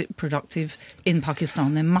 Why is it productive in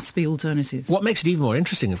Pakistan? There must be alternatives. What makes it even more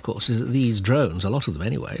interesting, of course, is that these drones, a lot of them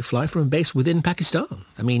anyway, fly from a base within Pakistan.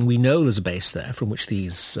 I mean, we know there's a base there from which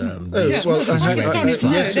these... They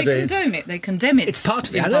condone it. They condemn it. It's part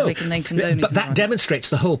of it, I know. And they condone but that demonstrates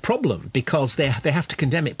the whole problem, because they have to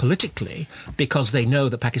condemn it politically because they know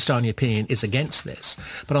that Pakistani opinion is against this.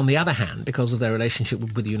 But on the other hand, because of their relationship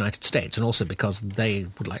with the United States, and also because they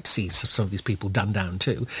would like to see some of these people done down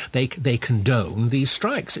too, they condone these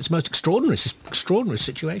strikes. It's the most extraordinary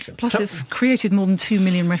situation. Plus, it's created more than 2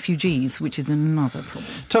 million refugees, which is another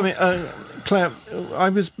problem. Tommy, Claire, I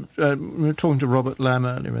was we were talking to Robert Lamb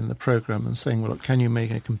earlier in the programme and saying, well, look, can you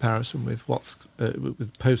make a comparison with what's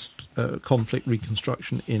with post-conflict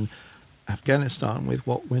reconstruction in Afghanistan with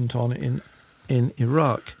what went on in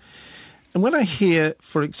Iraq? And when I hear,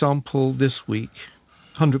 for example, this week,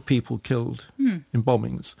 100 people killed in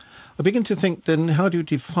bombings, I begin to think, then how do you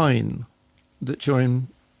define that you're in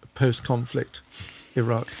post-conflict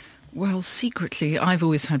Iraq? Well, secretly, I've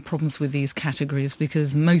always had problems with these categories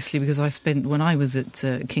mostly because I spent, when I was at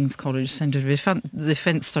King's College Centre for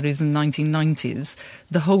Defence Studies in the 1990s,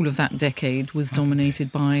 the whole of that decade was dominated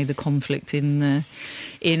by the conflict in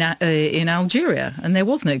Algeria, and there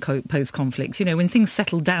was no post-conflict. You know, when things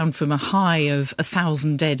settled down from a high of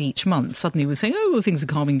 1,000 dead each month, suddenly we're saying, oh, well, things are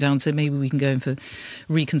calming down, so maybe we can go in for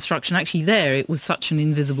reconstruction. Actually, there it was such an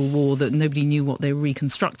invisible war that nobody knew what they were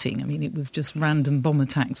reconstructing. I mean, it was just random bomb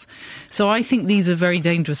attacks. So I think these are very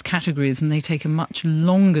dangerous categories, and they take a much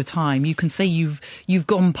longer time. You can say you've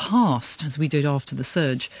gone past, as we did after the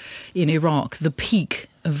surge in Iraq, the peak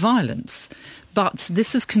of violence. But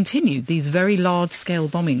this has continued, these very large-scale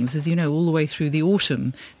bombings. As you know, all the way through the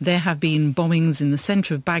autumn, there have been bombings in the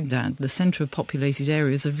centre of Baghdad, the centre of populated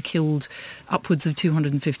areas, have killed upwards of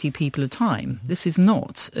 250 people a time. This is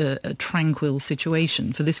not a tranquil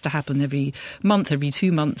situation. For this to happen every month, every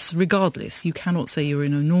 2 months, regardless, you cannot say you're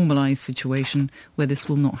in a normalised situation where this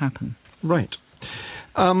will not happen. Right.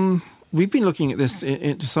 We've been looking at this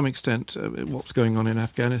to some extent, what's going on in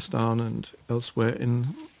Afghanistan and elsewhere in,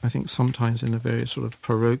 I think, sometimes in a very sort of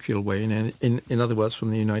parochial way, in other words,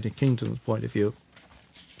 from the United Kingdom's point of view.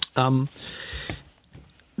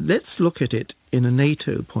 Let's look at it in a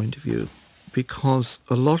NATO point of view, because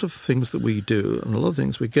a lot of things that we do, and a lot of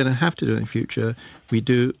things we're going to have to do in the future, we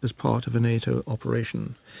do as part of a NATO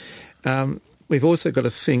operation. We've also got to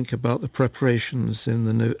think about the preparations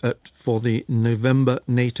for the November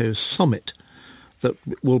NATO summit that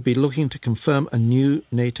will be looking to confirm a new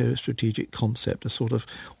NATO strategic concept, a sort of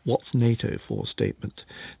what's NATO for statement.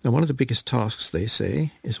 Now, one of the biggest tasks, they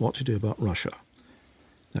say, is what to do about Russia.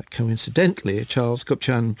 Now, coincidentally, Charles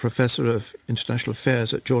Kupchan, Professor of International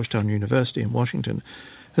Affairs at Georgetown University in Washington,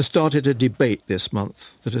 has started a debate this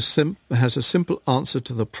month that has a simple answer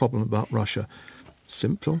to the problem about Russia.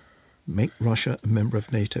 Simple. Make Russia a member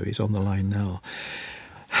of NATO. He's on the line now.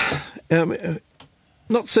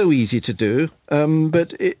 Not so easy to do,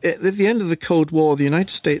 but at the end of the Cold War, the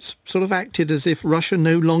United States sort of acted as if Russia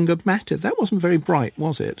no longer mattered. That wasn't very bright,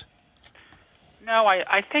 was it? No,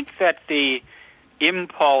 I think that the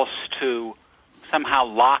impulse to somehow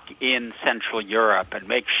lock in Central Europe and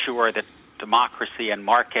make sure that democracy and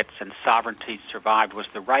markets and sovereignty survived was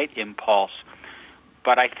the right impulse.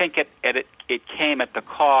 But I think it came at the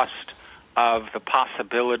cost of the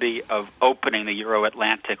possibility of opening the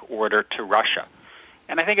Euro-Atlantic order to Russia.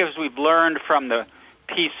 And I think as we've learned from the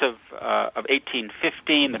peace of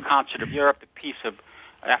 1815, the Concert of Europe, the peace of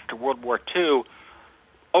after World War II,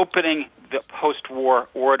 opening the post-war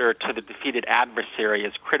order to the defeated adversary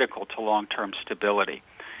is critical to long-term stability.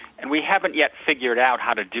 And we haven't yet figured out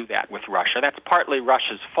how to do that with Russia. That's partly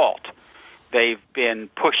Russia's fault. They've been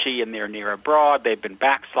pushy in their near abroad. They've been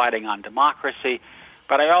backsliding on democracy.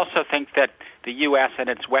 But I also think that the U.S. and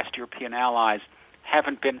its West European allies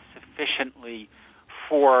haven't been sufficiently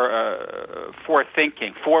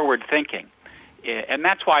forward-thinking. And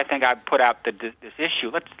that's why I think I put out this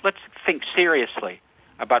issue. Let's think seriously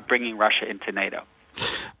about bringing Russia into NATO.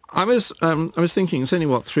 I was thinking, it's only,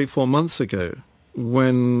 3-4 months ago,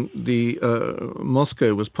 when the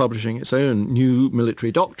Moscow was publishing its own new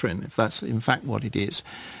military doctrine, if that's in fact what it is.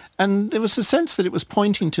 And there was a sense that it was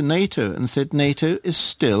pointing to NATO and said NATO is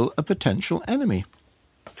still a potential enemy.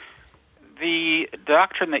 The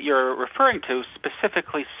doctrine that you're referring to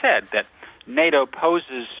specifically said that NATO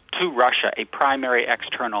poses to Russia a primary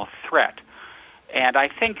external threat. And I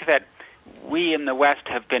think that we in the West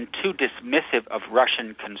have been too dismissive of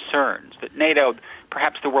Russian concerns, that NATO,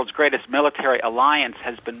 perhaps the world's greatest military alliance,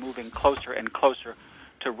 has been moving closer and closer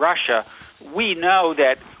to Russia. We know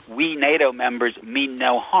that we NATO members mean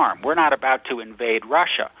no harm. We're not about to invade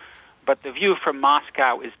Russia. But the view from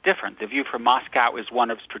Moscow is different. The view from Moscow is one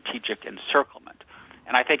of strategic encirclement.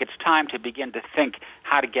 And I think it's time to begin to think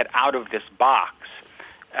how to get out of this box.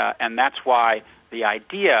 And that's why the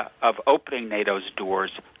idea of opening NATO's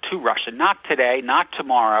doors to Russia, not today, not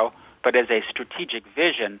tomorrow, but as a strategic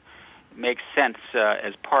vision, makes sense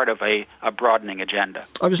as part of a broadening agenda.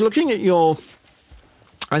 I was looking at your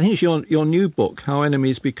new book, How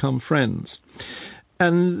Enemies Become Friends.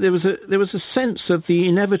 And there was a sense of the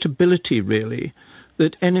inevitability, really,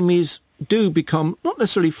 that enemies do become not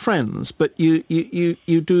necessarily friends, but you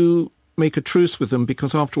do make a truce with them,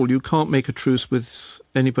 because after all, you can't make a truce with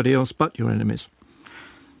anybody else but your enemies.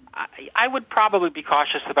 I would probably be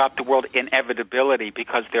cautious about the word inevitability,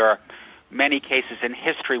 because there are many cases in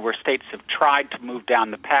history where states have tried to move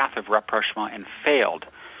down the path of rapprochement and failed.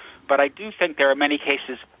 But I do think there are many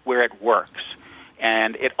cases where it works.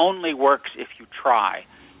 And it only works if you try.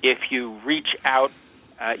 If you reach out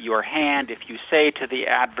your hand, if you say to the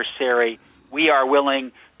adversary, we are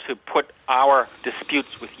willing to put our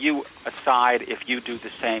disputes with you aside if you do the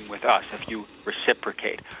same with us, if you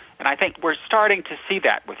reciprocate. And I think we're starting to see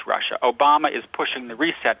that with Russia. Obama is pushing the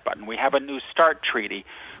reset button. We have a New START treaty,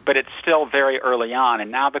 but it's still very early on.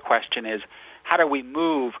 And now the question is, how do we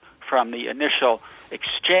move from the initial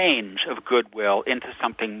exchange of goodwill into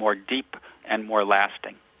something more deep and more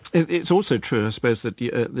lasting? It's also true, I suppose, that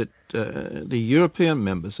the European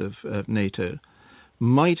members of NATO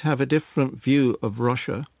might have a different view of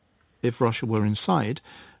Russia if Russia were inside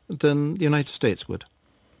than the United States would.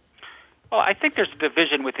 Well, I think there's a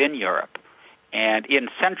division within Europe. And in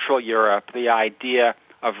Central Europe, the idea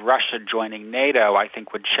of Russia joining NATO, I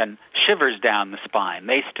think, would send shivers down the spine.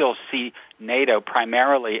 They still see NATO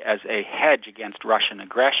primarily as a hedge against Russian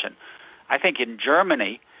aggression. I think in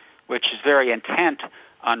Germany, which is very intent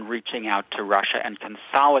on reaching out to Russia and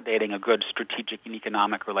consolidating a good strategic and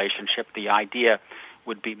economic relationship, the idea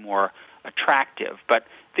would be more attractive. But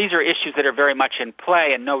these are issues that are very much in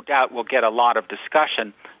play, and no doubt will get a lot of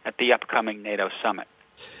discussion at the upcoming NATO summit.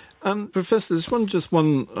 Professor, there's just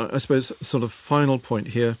one, I suppose, sort of final point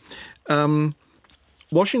here.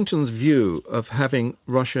 Washington's view of having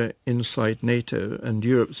Russia inside NATO and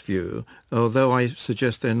Europe's view, although I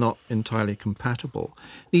suggest they're not entirely compatible,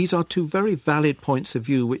 these are two very valid points of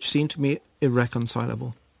view which seem to me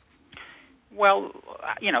irreconcilable. Well,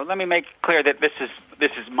 let me make it clear that this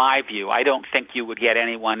is my view. I don't think you would get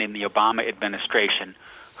anyone in the Obama administration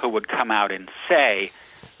who would come out and say,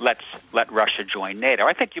 let Russia join NATO.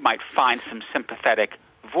 I think you might find some sympathetic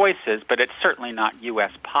voices, but it's certainly not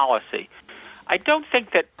U.S. policy. I don't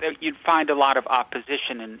think that you'd find a lot of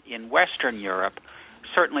opposition in Western Europe.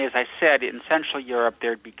 Certainly, as I said, in Central Europe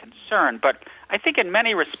there'd be concern. But I think in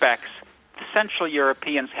many respects, the Central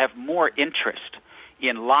Europeans have more interest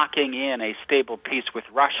in locking in a stable peace with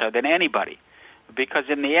Russia than anybody. Because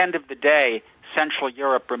in the end of the day, Central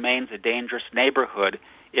Europe remains a dangerous neighborhood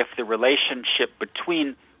if the relationship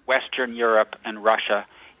between Western Europe and Russia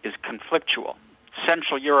is conflictual.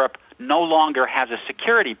 Central Europe no longer has a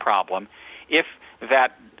security problem if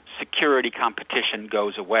that security competition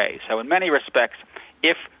goes away. So in many respects,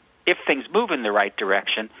 if things move in the right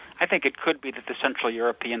direction, I think it could be that the Central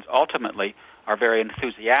Europeans ultimately are very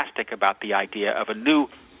enthusiastic about the idea of a new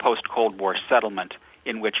post-Cold War settlement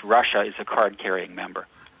in which Russia is a card-carrying member.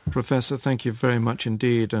 Professor, thank you very much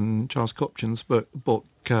indeed. And Charles Kopchin's book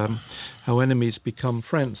How Enemies Become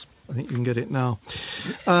Friends. I think you can get it now.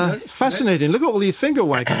 Fascinating. Look at all these finger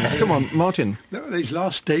waggings. Come on, Martin. His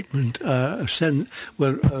last statement, I'm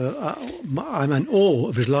in awe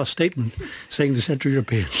of his last statement, saying the Central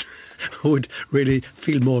Europeans would really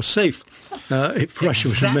feel more safe if Russia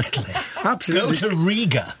was a metal. Absolutely. Go to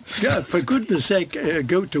Riga. Yeah, for goodness sake,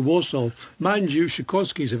 go to Warsaw. Mind you,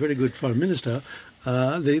 Sikorski is a very good foreign minister.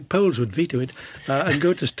 The Poles would veto it, and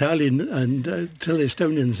go to Stalin and tell the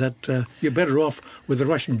Estonians that you're better off with the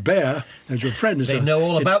Russian bear as your friend. They know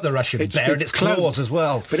all about the Russian bear and its claws as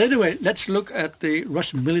well. But anyway, let's look at the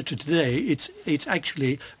Russian military today. It's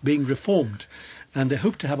actually being reformed, and they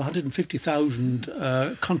hope to have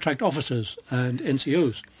 150,000 contract officers and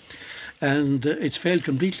NCOs. And it's failed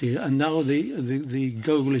completely, and now the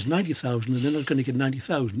goal is 90,000, and they're not going to get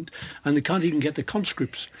 90,000, and they can't even get the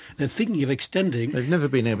conscripts. They're thinking of extending. They've never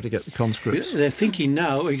been able to get the conscripts. They're thinking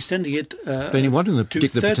now of extending it they only want them to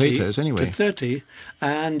dig the potatoes anyway. To 30,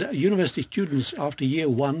 and university students after year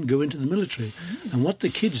one go into the military. And what the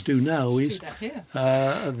kids do now is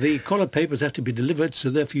the collar papers have to be delivered,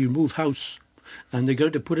 so therefore you move house. And they're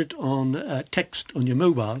going to put it on text on your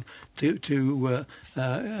mobile to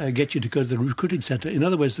get you to go to the recruiting centre. In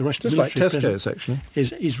other words, the Russian military like Tesco's, actually,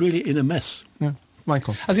 is really in a mess. Yeah.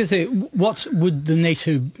 Michael. I was going to say, what would the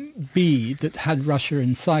NATO be that had Russia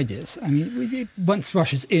inside it? I mean, once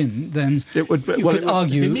Russia's in, then you could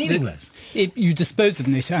argue it would be meaningless. You dispose of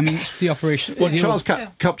NATO. I mean, it's the operation. Well, Charles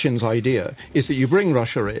Kupchin's idea is that you bring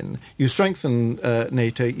Russia in, you strengthen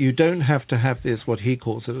NATO. You don't have to have this, what he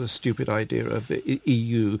calls a stupid idea of the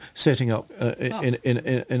EU setting up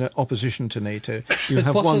in opposition to NATO. You but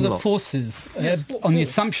have what one are the lot. forces? On the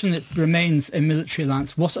assumption it remains a military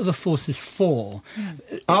alliance, what are the forces for?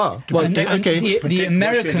 Well, okay. The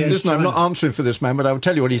Americans... Listen, I'm not answering for this man, but I will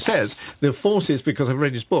tell you what he says. The forces, because I've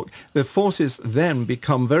read his book, the forces then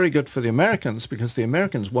become very good for the Americans, because the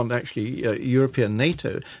Americans want actually European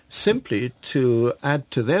NATO simply to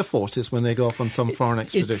add to their forces when they go off on some foreign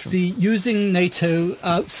expedition. It's using NATO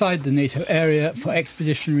outside the NATO area for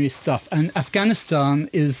expeditionary stuff, and Afghanistan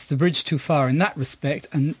is the bridge too far in that respect,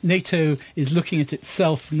 and NATO is looking at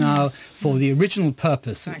itself now for the original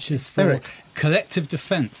purpose, which is for collective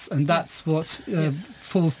defence, and that's what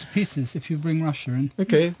falls to pieces if you bring Russia in.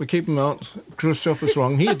 Okay, we keep him out. Khrushchev was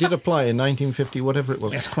wrong. He did apply in 1950, whatever it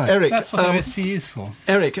was. Yes, quite. Eric, That's what OSCE is for.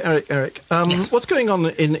 Eric. Yes. What's going on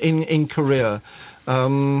in Korea?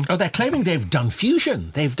 They're claiming they've done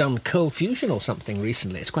fusion. They've done cold fusion or something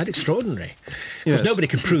recently. It's quite extraordinary. Because nobody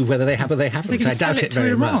can prove whether they have or they haven't. I doubt it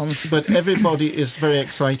very much. But everybody is very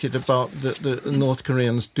excited about the North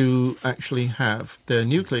Koreans do actually have their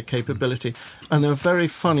nuclear capability. And there are very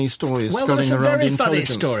funny stories sculling around the intelligence. Well, there are some very funny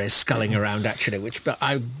stories sculling around, actually, which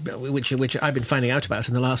I've been finding out about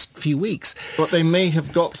in the last few weeks. But they may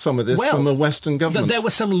have got some of this from the Western government. There were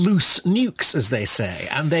some loose nukes, as they say,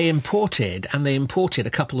 and they imported a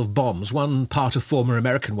couple of bombs, one part a former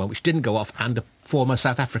American one which didn't go off and a former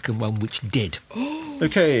South African one which did.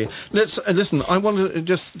 Okay, let's listen. I want to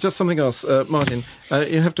just something else, Martin.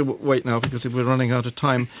 You have to wait now because we're running out of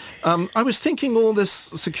time. I was thinking all this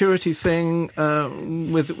security thing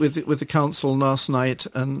with the council last night,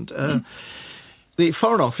 and the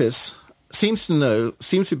Foreign Office seems to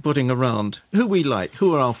be putting around who we like,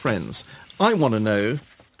 who are our friends. I want to know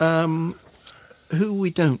who we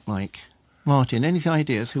don't like. Martin, any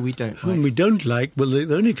ideas who we don't like? Whom we don't like? Well,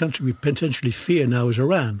 the only country we potentially fear now is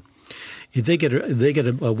Iran. If they get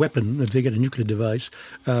a weapon, if they get a nuclear device,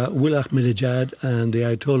 will Ahmadinejad and the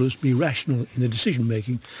Ayatollahs be rational in their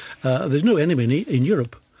decision-making? There's no enemy in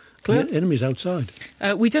Europe. Claire? The enemy's outside.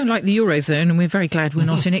 We don't like the Eurozone, and we're very glad we're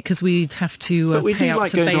not in it because we'd have to pay out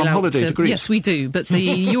to bail out. But we do like going on holiday to Greece. Yes, we do. But the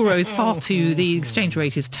euro is the exchange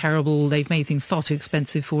rate is terrible. They've made things far too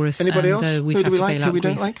expensive for us. Anybody else? Who do we like? Who we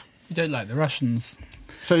don't like? You don't like the Russians.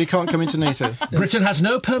 So you can't come into NATO? Britain has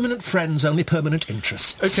no permanent friends, only permanent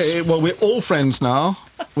interests. Okay, well, we're all friends now.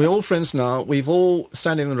 We've all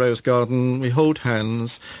stand in the Rose Garden. We hold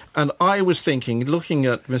hands. And I was thinking, looking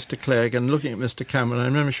at Mr. Clegg and looking at Mr. Cameron,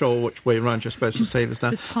 I'm never sure which way round you're supposed to say this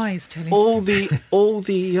now. The ties telling all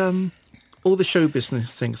the show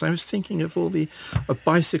business things. I was thinking of a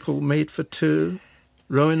bicycle made for two,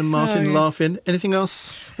 Rowan and Martin laughing. Anything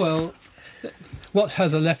else? Well, what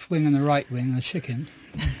has a left wing and a right wing? A chicken.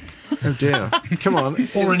 Oh dear! Come on,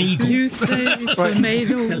 or an eagle. You say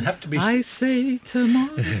tomato, I say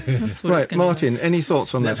tomato. That's what right, Martin. Any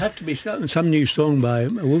thoughts on that? There'll have to be some new song by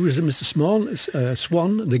what was it, Mr.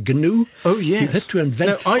 Swan, the GNU. Oh yes. You have to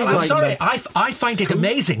invent. No, I'm sorry. I find it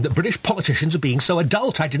amazing that British politicians are being so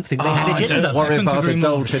adult. I didn't think they had it in them. Don't worry about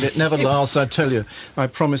adulthood. It never lasts. I tell you. I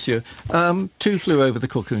promise you. Two flew over the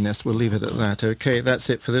cuckoo nest. We'll leave it at that. Okay, that's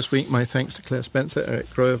it for this week. My thanks to Claire Spencer, Eric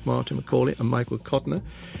Grove, Martin Macaulay, and Michael Cotner.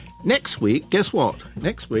 Next week, guess what?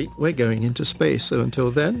 Next week, we're going into space. So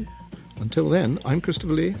until then, I'm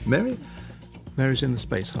Christopher Lee. Mary's in the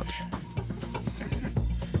Space Hut.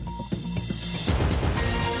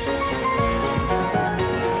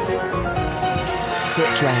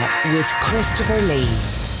 Sitrep with Christopher Lee.